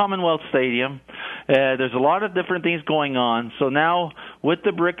come to Commonwealth Stadium, there's a lot of different things going on. So now, with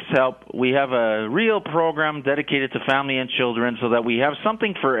the Brick's help, we have a real program dedicated to family and children, so that we have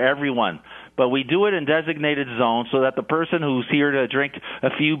something for everyone. But we do it in designated zones so that the person who's here to drink a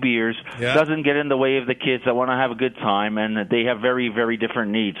few beers doesn't get in the way of the kids that want to have a good time, and they have very, very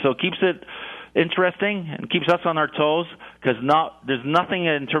different needs. So it keeps it interesting and keeps us on our toes, because there's nothing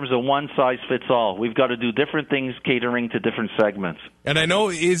in terms of one size fits all. We've got to do different things catering to different segments. And I know,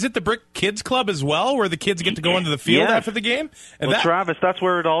 is it the Brick Kids Club as well, where the kids get to go into the field after the game? And Travis, that's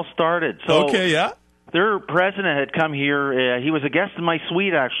where it all started. So their president had come here. He was a guest in my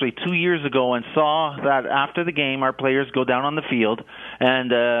suite, actually, 2 years ago, and saw that after the game, our players go down on the field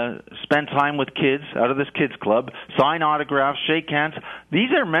and spend time with kids out of this kids club, sign autographs, shake hands.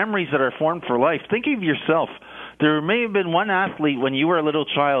 These are memories that are formed for life. Think of yourself. there may have been one athlete when you were a little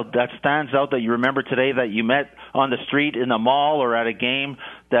child that stands out that you remember today that you met on the street, in a mall, or at a game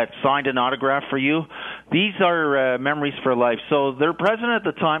that signed an autograph for you. These are memories for life. So their president at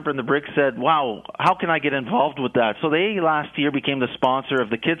the time from the BRIC said, wow, how can I get involved with that? So they last year became the sponsor of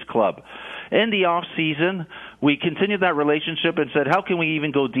the Kids Club. In the off season, we continued that relationship and said, how can we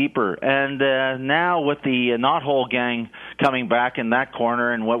even go deeper? And now with the Knothole gang coming back in that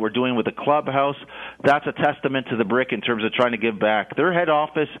corner and what we're doing with the clubhouse, that's a testament to the BRIC in terms of trying to give back. Their head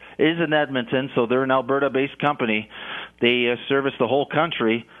office is in Edmonton, so they're an Alberta-based company. They service the whole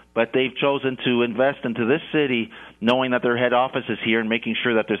country, but they've chosen to invest into this city knowing that their head office is here and making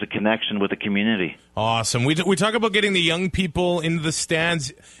sure that there's a connection with the community. Awesome. We talk about getting the young people into the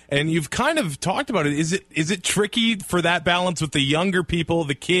stands, and you've kind of talked about it. Is it tricky for that balance with the younger people,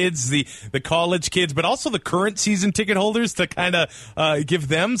 the kids, the college kids, but also the current season ticket holders to kind of give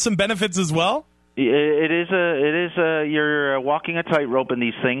them some benefits as well? It is. You're walking a tightrope in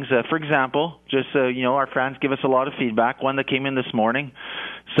these things. For example, our fans give us a lot of feedback. One that came in this morning,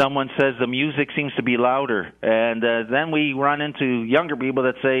 someone says the music seems to be louder, and then we run into younger people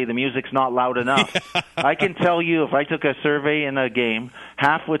that say the music's not loud enough. I can tell you, if I took a survey in a game,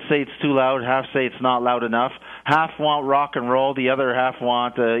 half would say it's too loud, half say it's not loud enough. Half want rock and roll, the other half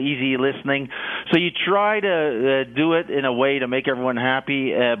want easy listening. So you try to do it in a way to make everyone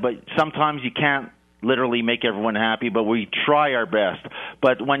happy, but sometimes you can't literally make everyone happy, but we try our best.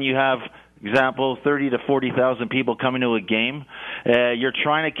 But when you have, example, 30 to 40,000 people coming to a game, you're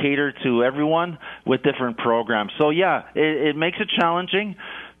trying to cater to everyone with different programs. So, yeah, it makes it challenging,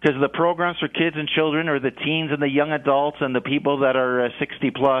 because the programs for kids and children, or the teens and the young adults and the people that are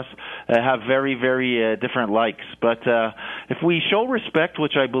 60-plus have very, very different likes. But if we show respect,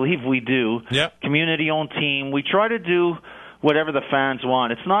 which I believe we do, yep. Community-owned team, we try to do whatever the fans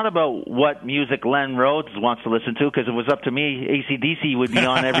want. It's not about what music Len Rhodes wants to listen to, because if it was up to me, AC/DC would be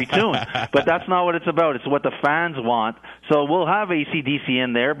on every tune. But that's not what it's about. It's what the fans want. So we'll have AC/DC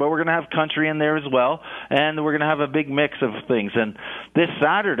in there, but we're going to have country in there as well, and we're going to have a big mix of things. And this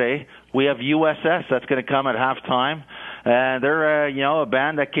Saturday, we have USS that's going to come at halftime. They're a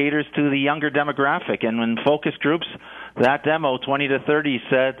band that caters to the younger demographic. And when focus groups, that demo, 20 to 30,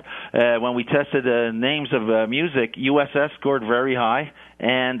 said when we tested names of music, USS scored very high,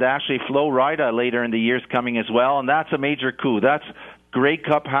 and actually Flo Rida later in the years coming as well, and that's a major coup. That's Grey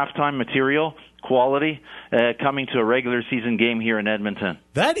Cup halftime material, quality, coming to a regular season game here in Edmonton.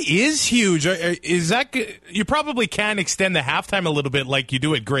 That is huge. Is that you probably can extend the halftime a little bit like you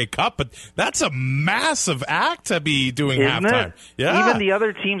do at Grey Cup, but that's a massive act to be doing Isn't halftime. It? Yeah. Even the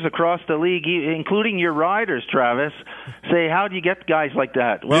other teams across the league, including your riders, Travis, say, how do you get guys like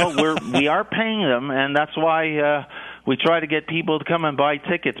that? Well, we are paying them, and that's why we try to get people to come and buy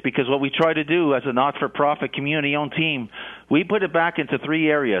tickets, because what we try to do as a not-for-profit community-owned team, we put it back into three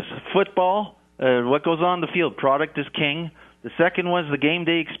areas. Football, what goes on the field, product is king. The second was the game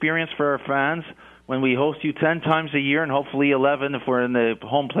day experience for our fans, when we host you 10 times a year, and hopefully 11 if we're in the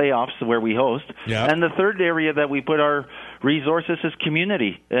home playoffs where we host. Yeah. And the third area that we put our resources is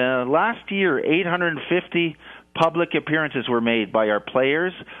community. Last year, 850 public appearances were made by our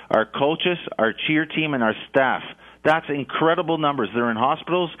players, our coaches, our cheer team, and our staff. That's incredible numbers. They're in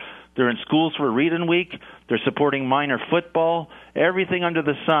hospitals. They're in schools for Reading Week. They're supporting minor football, everything under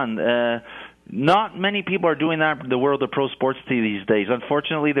the sun. Not many people are doing that in the world of pro sports these days.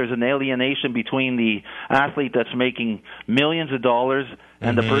 Unfortunately, there's an alienation between the athlete that's making millions of dollars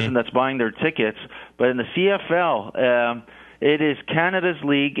and the person that's buying their tickets. But in the CFL, it is Canada's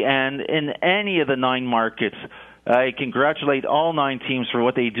league, and in any of the 9 markets, I congratulate all 9 teams for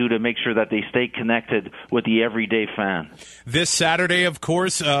what they do to make sure that they stay connected with the everyday fan. This Saturday, of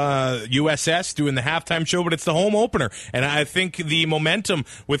course, USS doing the halftime show, but it's the home opener. And I think the momentum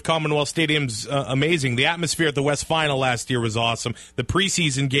with Commonwealth Stadium's amazing. The atmosphere at the West Final last year was awesome. The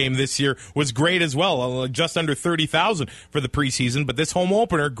preseason game this year was great as well, just under 30,000 for the preseason. But this home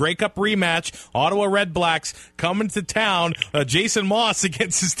opener, Grey Cup rematch, Ottawa Red Blacks coming to town. Jason Moss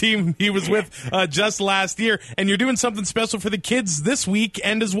against his team he was with just last year. And you're doing something special for the kids this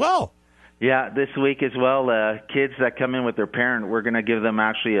weekend as well. Yeah, this week as well. Kids that come in with their parent, we're going to give them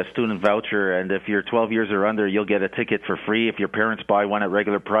actually a student voucher. And if you're 12 years or under, you'll get a ticket for free if your parents buy one at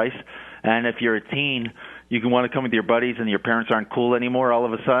regular price. And if you're a teen, you can want to come with your buddies and your parents aren't cool anymore all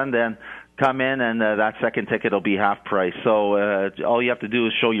of a sudden, then come in and that second ticket will be half price. So all you have to do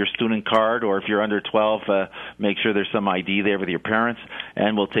is show your student card, or if you're under 12, make sure there's some ID there with your parents,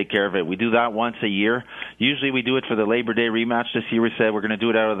 and we'll take care of it. We do that once a year. Usually we do it for the Labor Day rematch. This year we said we're going to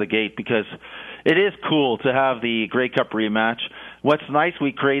do it out of the gate because it is cool to have the Grey Cup rematch. what's nice,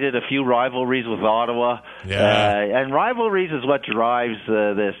 we created a few rivalries with Ottawa. And rivalries is what drives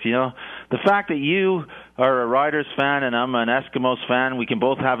this. You know, the fact that you are a Riders fan and I'm an Eskimos fan, we can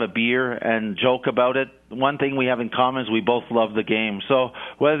both have a beer and joke about it. One thing we have in common is we both love the game. So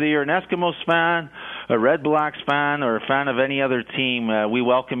whether you're an Eskimos fan, a Red Blacks fan, or a fan of any other team, we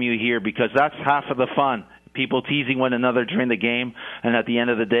welcome you here because that's half of the fun. People teasing one another during the game, and at the end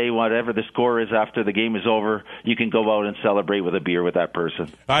of the day, whatever the score is after the game is over, you can go out and celebrate with a beer with that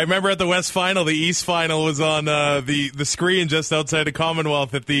person. I remember at the West Final, the East Final was on the screen just outside of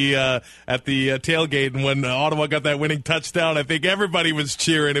Commonwealth at the tailgate, and when Ottawa got that winning touchdown, I think everybody was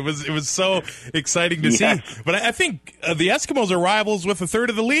cheering. It was so exciting to see. But I think the Eskimos are rivals with a third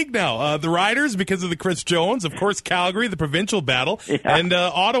of the league now. The Riders because of the Chris Jones, of course, Calgary, the provincial battle, and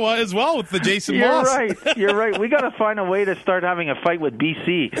Ottawa as well with the Jason Moss. You're right. We got to find a way to start having a fight with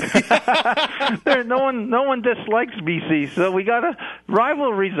BC. No one dislikes BC, so we got to.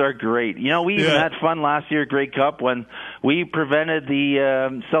 Rivalries are great. You know, we even had fun last year at Grey Cup when we prevented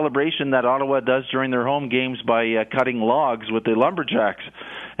the celebration that Ottawa does during their home games by cutting logs with the Lumberjacks.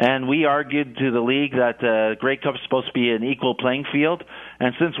 And we argued to the league that Grey Cup is supposed to be an equal playing field.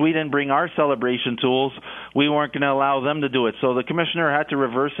 And since we didn't bring our celebration tools, we weren't going to allow them to do it. So the commissioner had to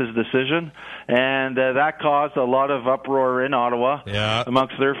reverse his decision, and that caused a lot of uproar in Ottawa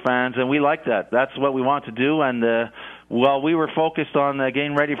amongst their fans, and we like that. That's what we want to do, and while we were focused on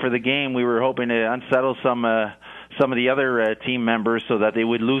getting ready for the game, we were hoping to unsettle some of the other team members so that they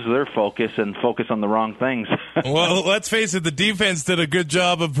would lose their focus and focus on the wrong things. Well, let's face it, the defense did a good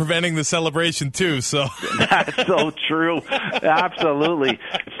job of preventing the celebration too. So that's so true. Absolutely.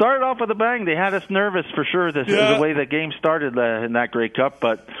 It started off with a bang. They had us nervous for sure, the way the game started in that Grey Cup,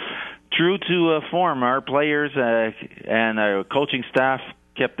 but true to form, our players and our coaching staff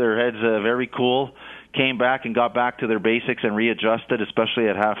kept their heads very cool, came back and got back to their basics and readjusted, especially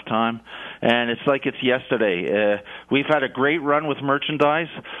at halftime. And it's like it's yesterday. We've had a great run with merchandise.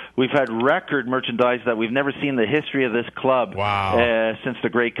 We've had record merchandise that we've never seen in the history of this club since the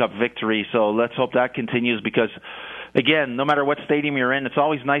Grey Cup victory. So let's hope that continues because, again, no matter what stadium you're in, it's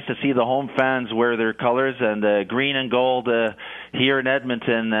always nice to see the home fans wear their colors and green and gold here in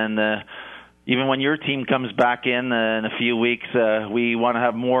Edmonton. And even when your team comes back in a few weeks, we want to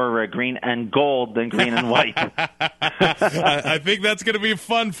have more green and gold than green and white. I think that's going to be a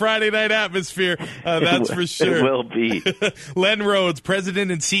fun Friday night atmosphere. That's for sure. It will be. Len Rhodes, President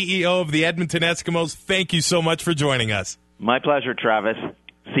and CEO of the Edmonton Eskimos, thank you so much for joining us. My pleasure, Travis.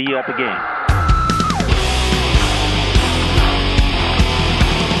 See you at the game.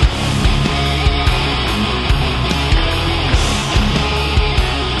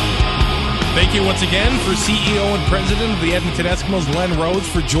 Thank you once again for CEO and President of the Edmonton Eskimos, Len Rhodes,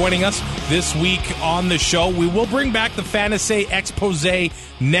 for joining us this week on the show. We will bring back the Fantasy Expose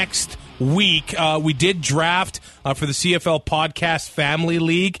next week. We did draft for the CFL Podcast Family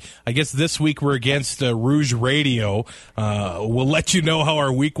League. I guess this week we're against Rouge Radio. We'll let you know how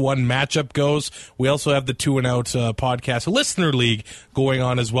our week one matchup goes. We also have the 2 and Out Podcast Listener League going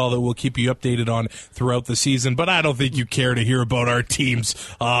on as well that we'll keep you updated on throughout the season. But I don't think you care to hear about our teams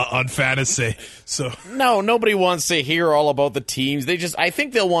on fantasy. So no, nobody wants to hear all about the teams. I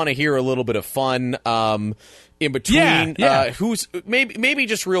think they'll want to hear a little bit of fun. In between, who's maybe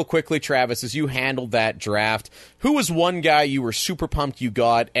just real quickly, Travis, as you handled that draft, who was one guy you were super pumped you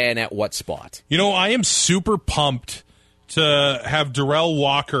got, and at what spot? You know, I am super pumped to have Darrell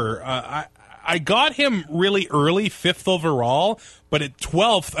Walker. I got him really early, 5th overall, but at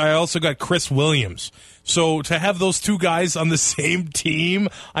 12th, I also got Chris Williams. So to have those two guys on the same team,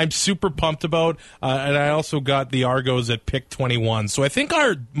 I'm super pumped about. And I also got the Argos at pick 21. So I think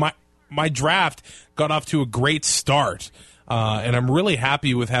my draft got off to a great start, and I'm really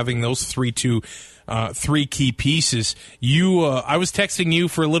happy with having those three key pieces. I was texting you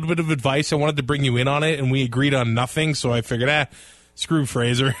for a little bit of advice. I wanted to bring you in on it, and we agreed on nothing, so I figured, screw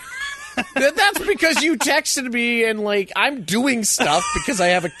Fraser. That's because you texted me, and, I'm doing stuff because I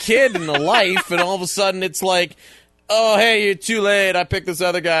have a kid and a life, and all of a sudden it's like, oh, hey, you're too late. I picked this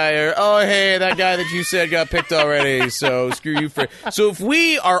other guy. Or, oh, hey, that guy that you said got picked already. So screw you. So if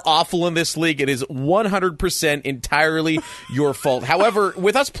we are awful in this league, it is 100% entirely your fault. However,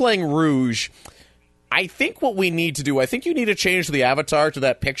 with us playing Rouge, I think what we need to do, I think you need to change the avatar to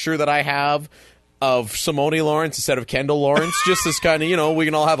that picture that I have of Simone Lawrence instead of Kendall Lawrence, just as kind of, we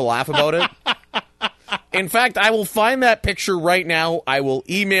can all have a laugh about it. In fact, I will find that picture right now. I will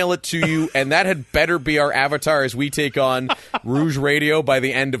email it to you, and that had better be our avatar as we take on Rouge Radio by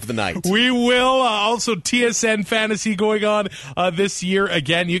the end of the night. We will. Also, TSN Fantasy going on this year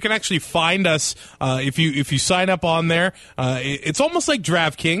again. You can actually find us if you sign up on there. It's almost like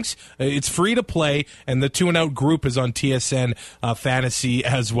DraftKings. It's free to play, and the 2 and Out group is on TSN Fantasy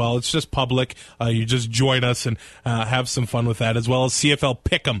as well. It's just public. You just join us and have some fun with that, as well as CFL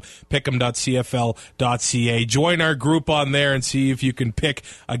Pick'em, pick'em.cfl.ca. Join our group on there and see if you can pick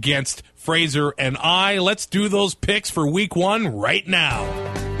against Fraser and I. Let's do those picks for week 1 right now.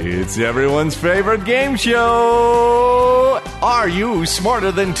 It's everyone's favorite game show. Are you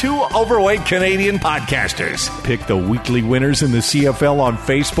smarter than 2 overweight Canadian podcasters? Pick the weekly winners in the CFL on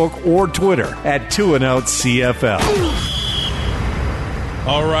Facebook or Twitter at 2 and Out CFL.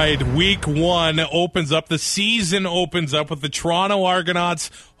 All right, week 1 opens up. The season opens up with the Toronto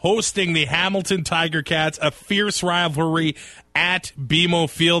Argonauts hosting the Hamilton Tiger Cats, a fierce rivalry at BMO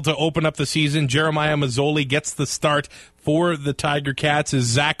Field to open up the season. Jeremiah Mazzoli gets the start for the Tiger Cats as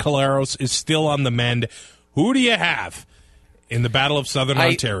Zach Collaros is still on the mend. Who do you have in the Battle of Southern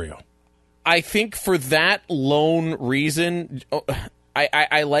Ontario? I think for that lone reason,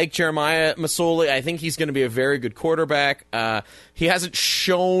 I like Jeremiah Masoli. I think he's going to be a very good quarterback. He hasn't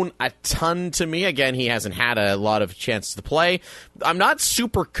shown a ton to me. Again, he hasn't had a lot of chances to play. I'm not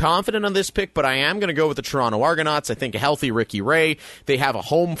super confident on this pick, but I am going to go with the Toronto Argonauts. I think a healthy Ricky Ray. They have a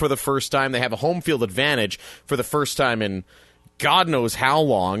home for the first time. They have a home field advantage for the first time in God knows how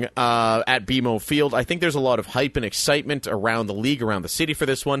long at BMO Field. I think there's a lot of hype and excitement around the league, around the city for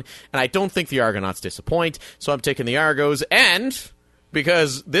this one, and I don't think the Argonauts disappoint, so I'm taking the Argos, and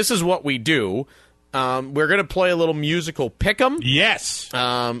because this is what we do, we're going to play a little musical pick'em. Yes.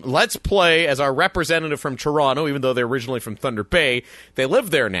 Let's play as our representative from Toronto, even though they're originally from Thunder Bay. They live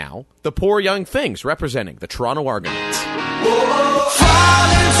there now. The Poor Young Things, representing the Toronto Argonauts. Whoa,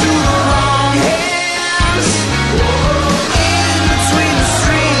 fall into the wrong hands. In between the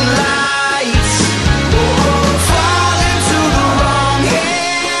streetlights. Fall into the wrong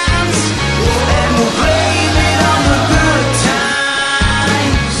hands. And we'll blame it on the good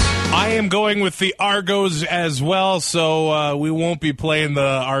times. I am going with the Argos as well, so we won't be playing the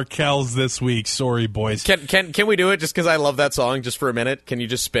Arkells this week. Sorry, boys. Can we do it just because I love that song just for a minute? Can you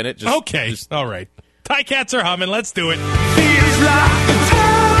just spin it? Okay. All right. Tie Cats are humming. Let's do it. Feels like the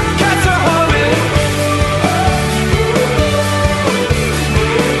town cats are humming.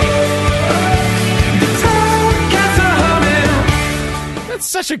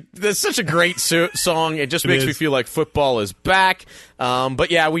 That's such a great song. It just makes me feel like football is back.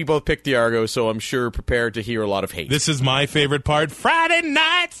 But yeah, we both picked the Argos, so I'm sure prepared to hear a lot of hate. This is my favorite part. Friday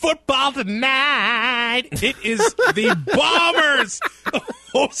night football tonight. It is the Bombers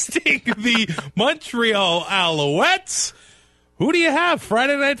hosting the Montreal Alouettes. Who do you have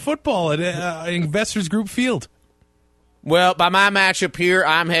Friday night football at Investors Group Field? Well, by my matchup here,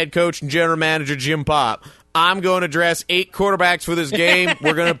 I'm head coach and general manager Jim Pop. I'm going to dress 8 quarterbacks for this game.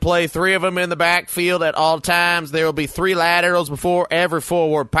 We're going to play 3 of them in the backfield at all times. There will be 3 laterals before every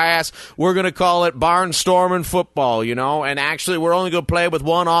forward pass. We're going to call it barnstorming football, and actually we're only going to play with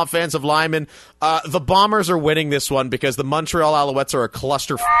 1 offensive lineman. The Bombers are winning this one because the Montreal Alouettes are a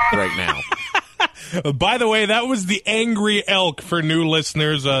cluster right now. By the way, that was the Angry Elk for new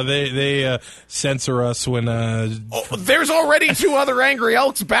listeners. They censor us when... there's already 2 other Angry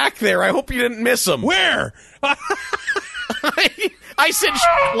Elks back there. I hope you didn't miss them. Where? I said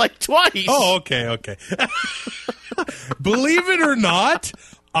like twice. Oh, okay. Believe it or not,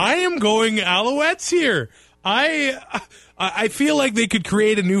 I am going Alouettes here. I feel like they could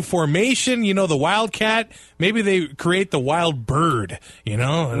create a new formation, the Wildcat. Maybe they create the Wild Bird,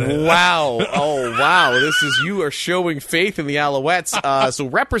 Wow. Oh, wow. You are showing faith in the Alouettes. So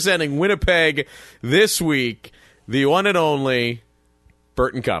representing Winnipeg this week, the one and only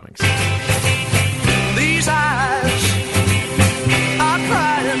Burton Cummings. These eyes are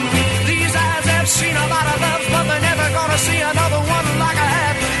crying. These eyes have seen a lot of love, but they're never gonna see another one like I have.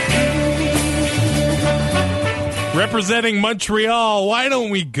 Representing Montreal, why don't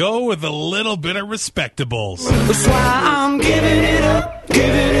we go with a little bit of respectables? That's why I'm giving it up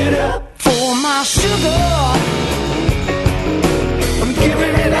for my sugar. I'm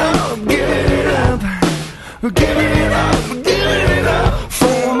giving it up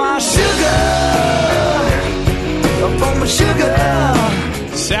for my sugar.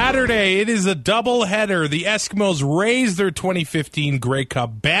 Saturday, it is a doubleheader. The Eskimos raise their 2015 Grey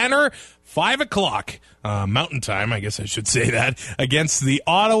Cup banner. 5 o'clock Mountain Time, I guess I should say that, against the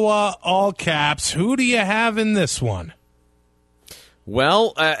Ottawa All Caps. Who do you have in this one?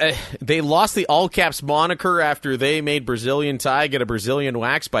 Well, they lost the All Caps moniker after they made Brazilian Tie get a Brazilian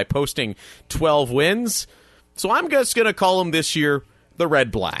wax by posting 12 wins. So I'm just going to call them this year the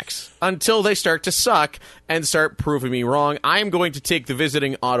Red Blacks until they start to suck and start proving me wrong. I'm going to take the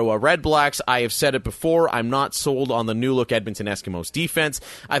visiting Ottawa Red Blacks. I have said it before. I'm not sold on the new look Edmonton Eskimos defense.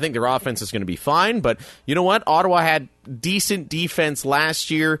 I think their offense is going to be fine, but you know what? Ottawa had decent defense last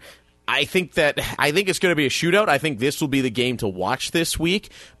year. I think it's going to be a shootout. I think this will be the game to watch this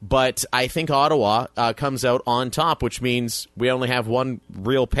week, but I think Ottawa comes out on top, which means we only have one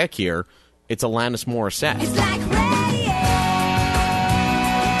real pick here. It's Alanis Morissette. It's like rain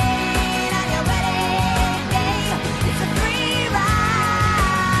on your wedding day. It's a free ride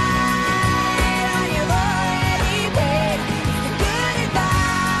on your already paid. It's the good advice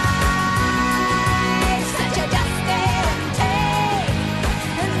that you just stay and take.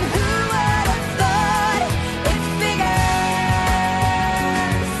 And who would have thought it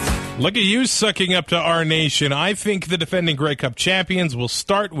figures? Look at you sucking up to our nation. I think the defending Grey Cup champions will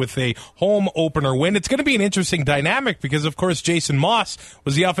start with a home opener win. It's going to be an interesting dynamic because, of course, Jason Moss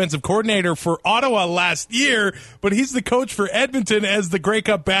was the offensive coordinator for Ottawa last year, but he's the coach for Edmonton as the Grey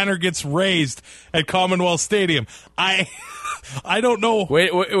Cup banner gets raised at Commonwealth Stadium. I don't know. Wait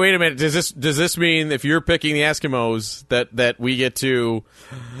a minute. Does this mean if you're picking the Eskimos that we get to...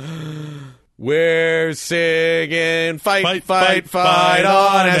 We're singing fight on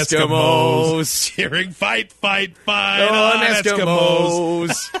Eskimos. Cheering fight on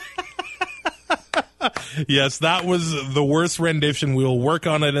Eskimos. Yes, that was the worst rendition. We'll work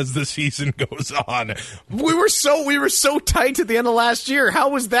on it as the season goes on. We were so tight at the end of last year. How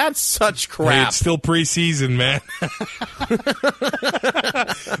was that such crap? Hey, it's still preseason, man.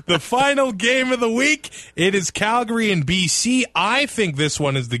 The final game of the week, it is Calgary and BC. I think this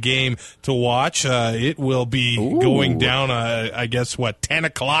one is the game to watch. It will be going down, 10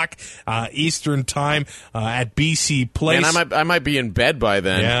 o'clock Eastern time at BC Place. Man, I might be in bed by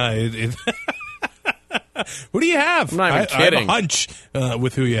then. Yeah, Who do you have? I'm not even kidding. I have a hunch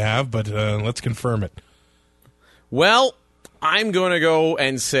with who you have, but let's confirm it. Well, I'm going to go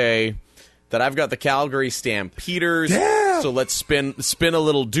and say that I've got the Calgary Stampeders. Yeah. So let's spin a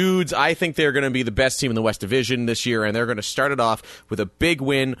little dudes. I think they're going to be the best team in the West Division this year, and they're going to start it off with a big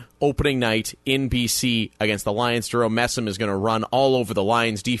win opening night in BC against the Lions. Jerome Messam is going to run all over the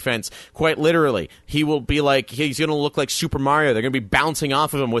Lions defense, quite literally. He's going to look like Super Mario. They're going to be bouncing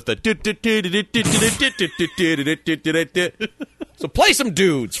off of him with the... So play some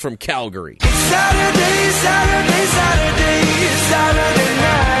dudes from Calgary. Saturday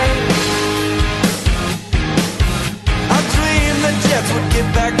night. The Jets would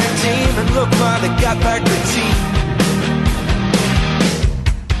get back the team, and look why they got back the team.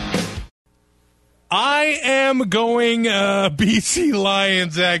 I am going BC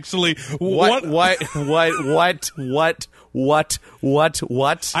Lions, actually. What? I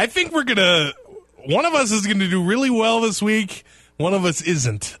think we're going to... One of us is going to do really well this week. One of us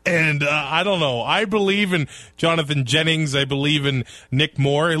isn't. And I don't know. I believe in Jonathan Jennings. I believe in Nick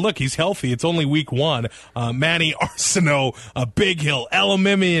Moore. Look, he's healthy. It's only week one. Manny Arsenault, Big Hill,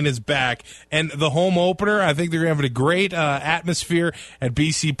 Elamimian is back. And the home opener, I think they're going to have a great atmosphere at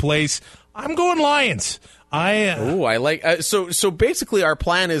BC Place. I'm going Lions. I like so basically our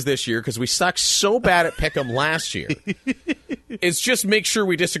plan is this year, because we sucked so bad at pick'em last year, is just make sure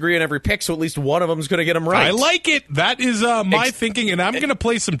we disagree on every pick, so at least one of them is going to get them right. I like it. That is my thinking, and I'm going to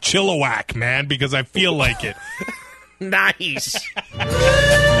play some Chilliwack, man, because I feel like it. Nice.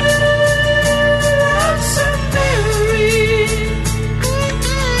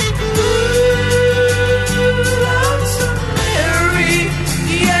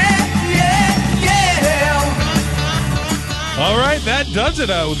 All right, that does it.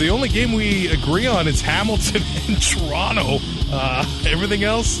 The only game we agree on is Hamilton and Toronto. Everything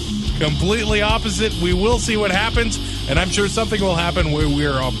else, completely opposite. We will see what happens, and I'm sure something will happen where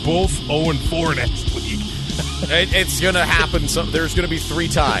we're both 0-4 next week. It's going to happen. There's going to be 3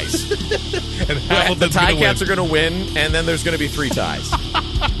 ties. And the tie cats are going to win, and then there's going to be 3 ties.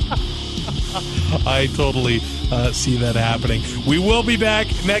 I totally see that happening. We will be back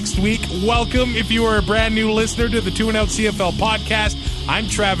next week. Welcome if you are a brand new listener to the Out CFL Podcast. I'm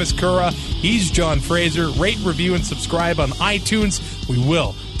Travis Curra. He's John Fraser. Rate, review, and subscribe on iTunes. We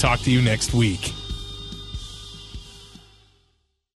will talk to you next week.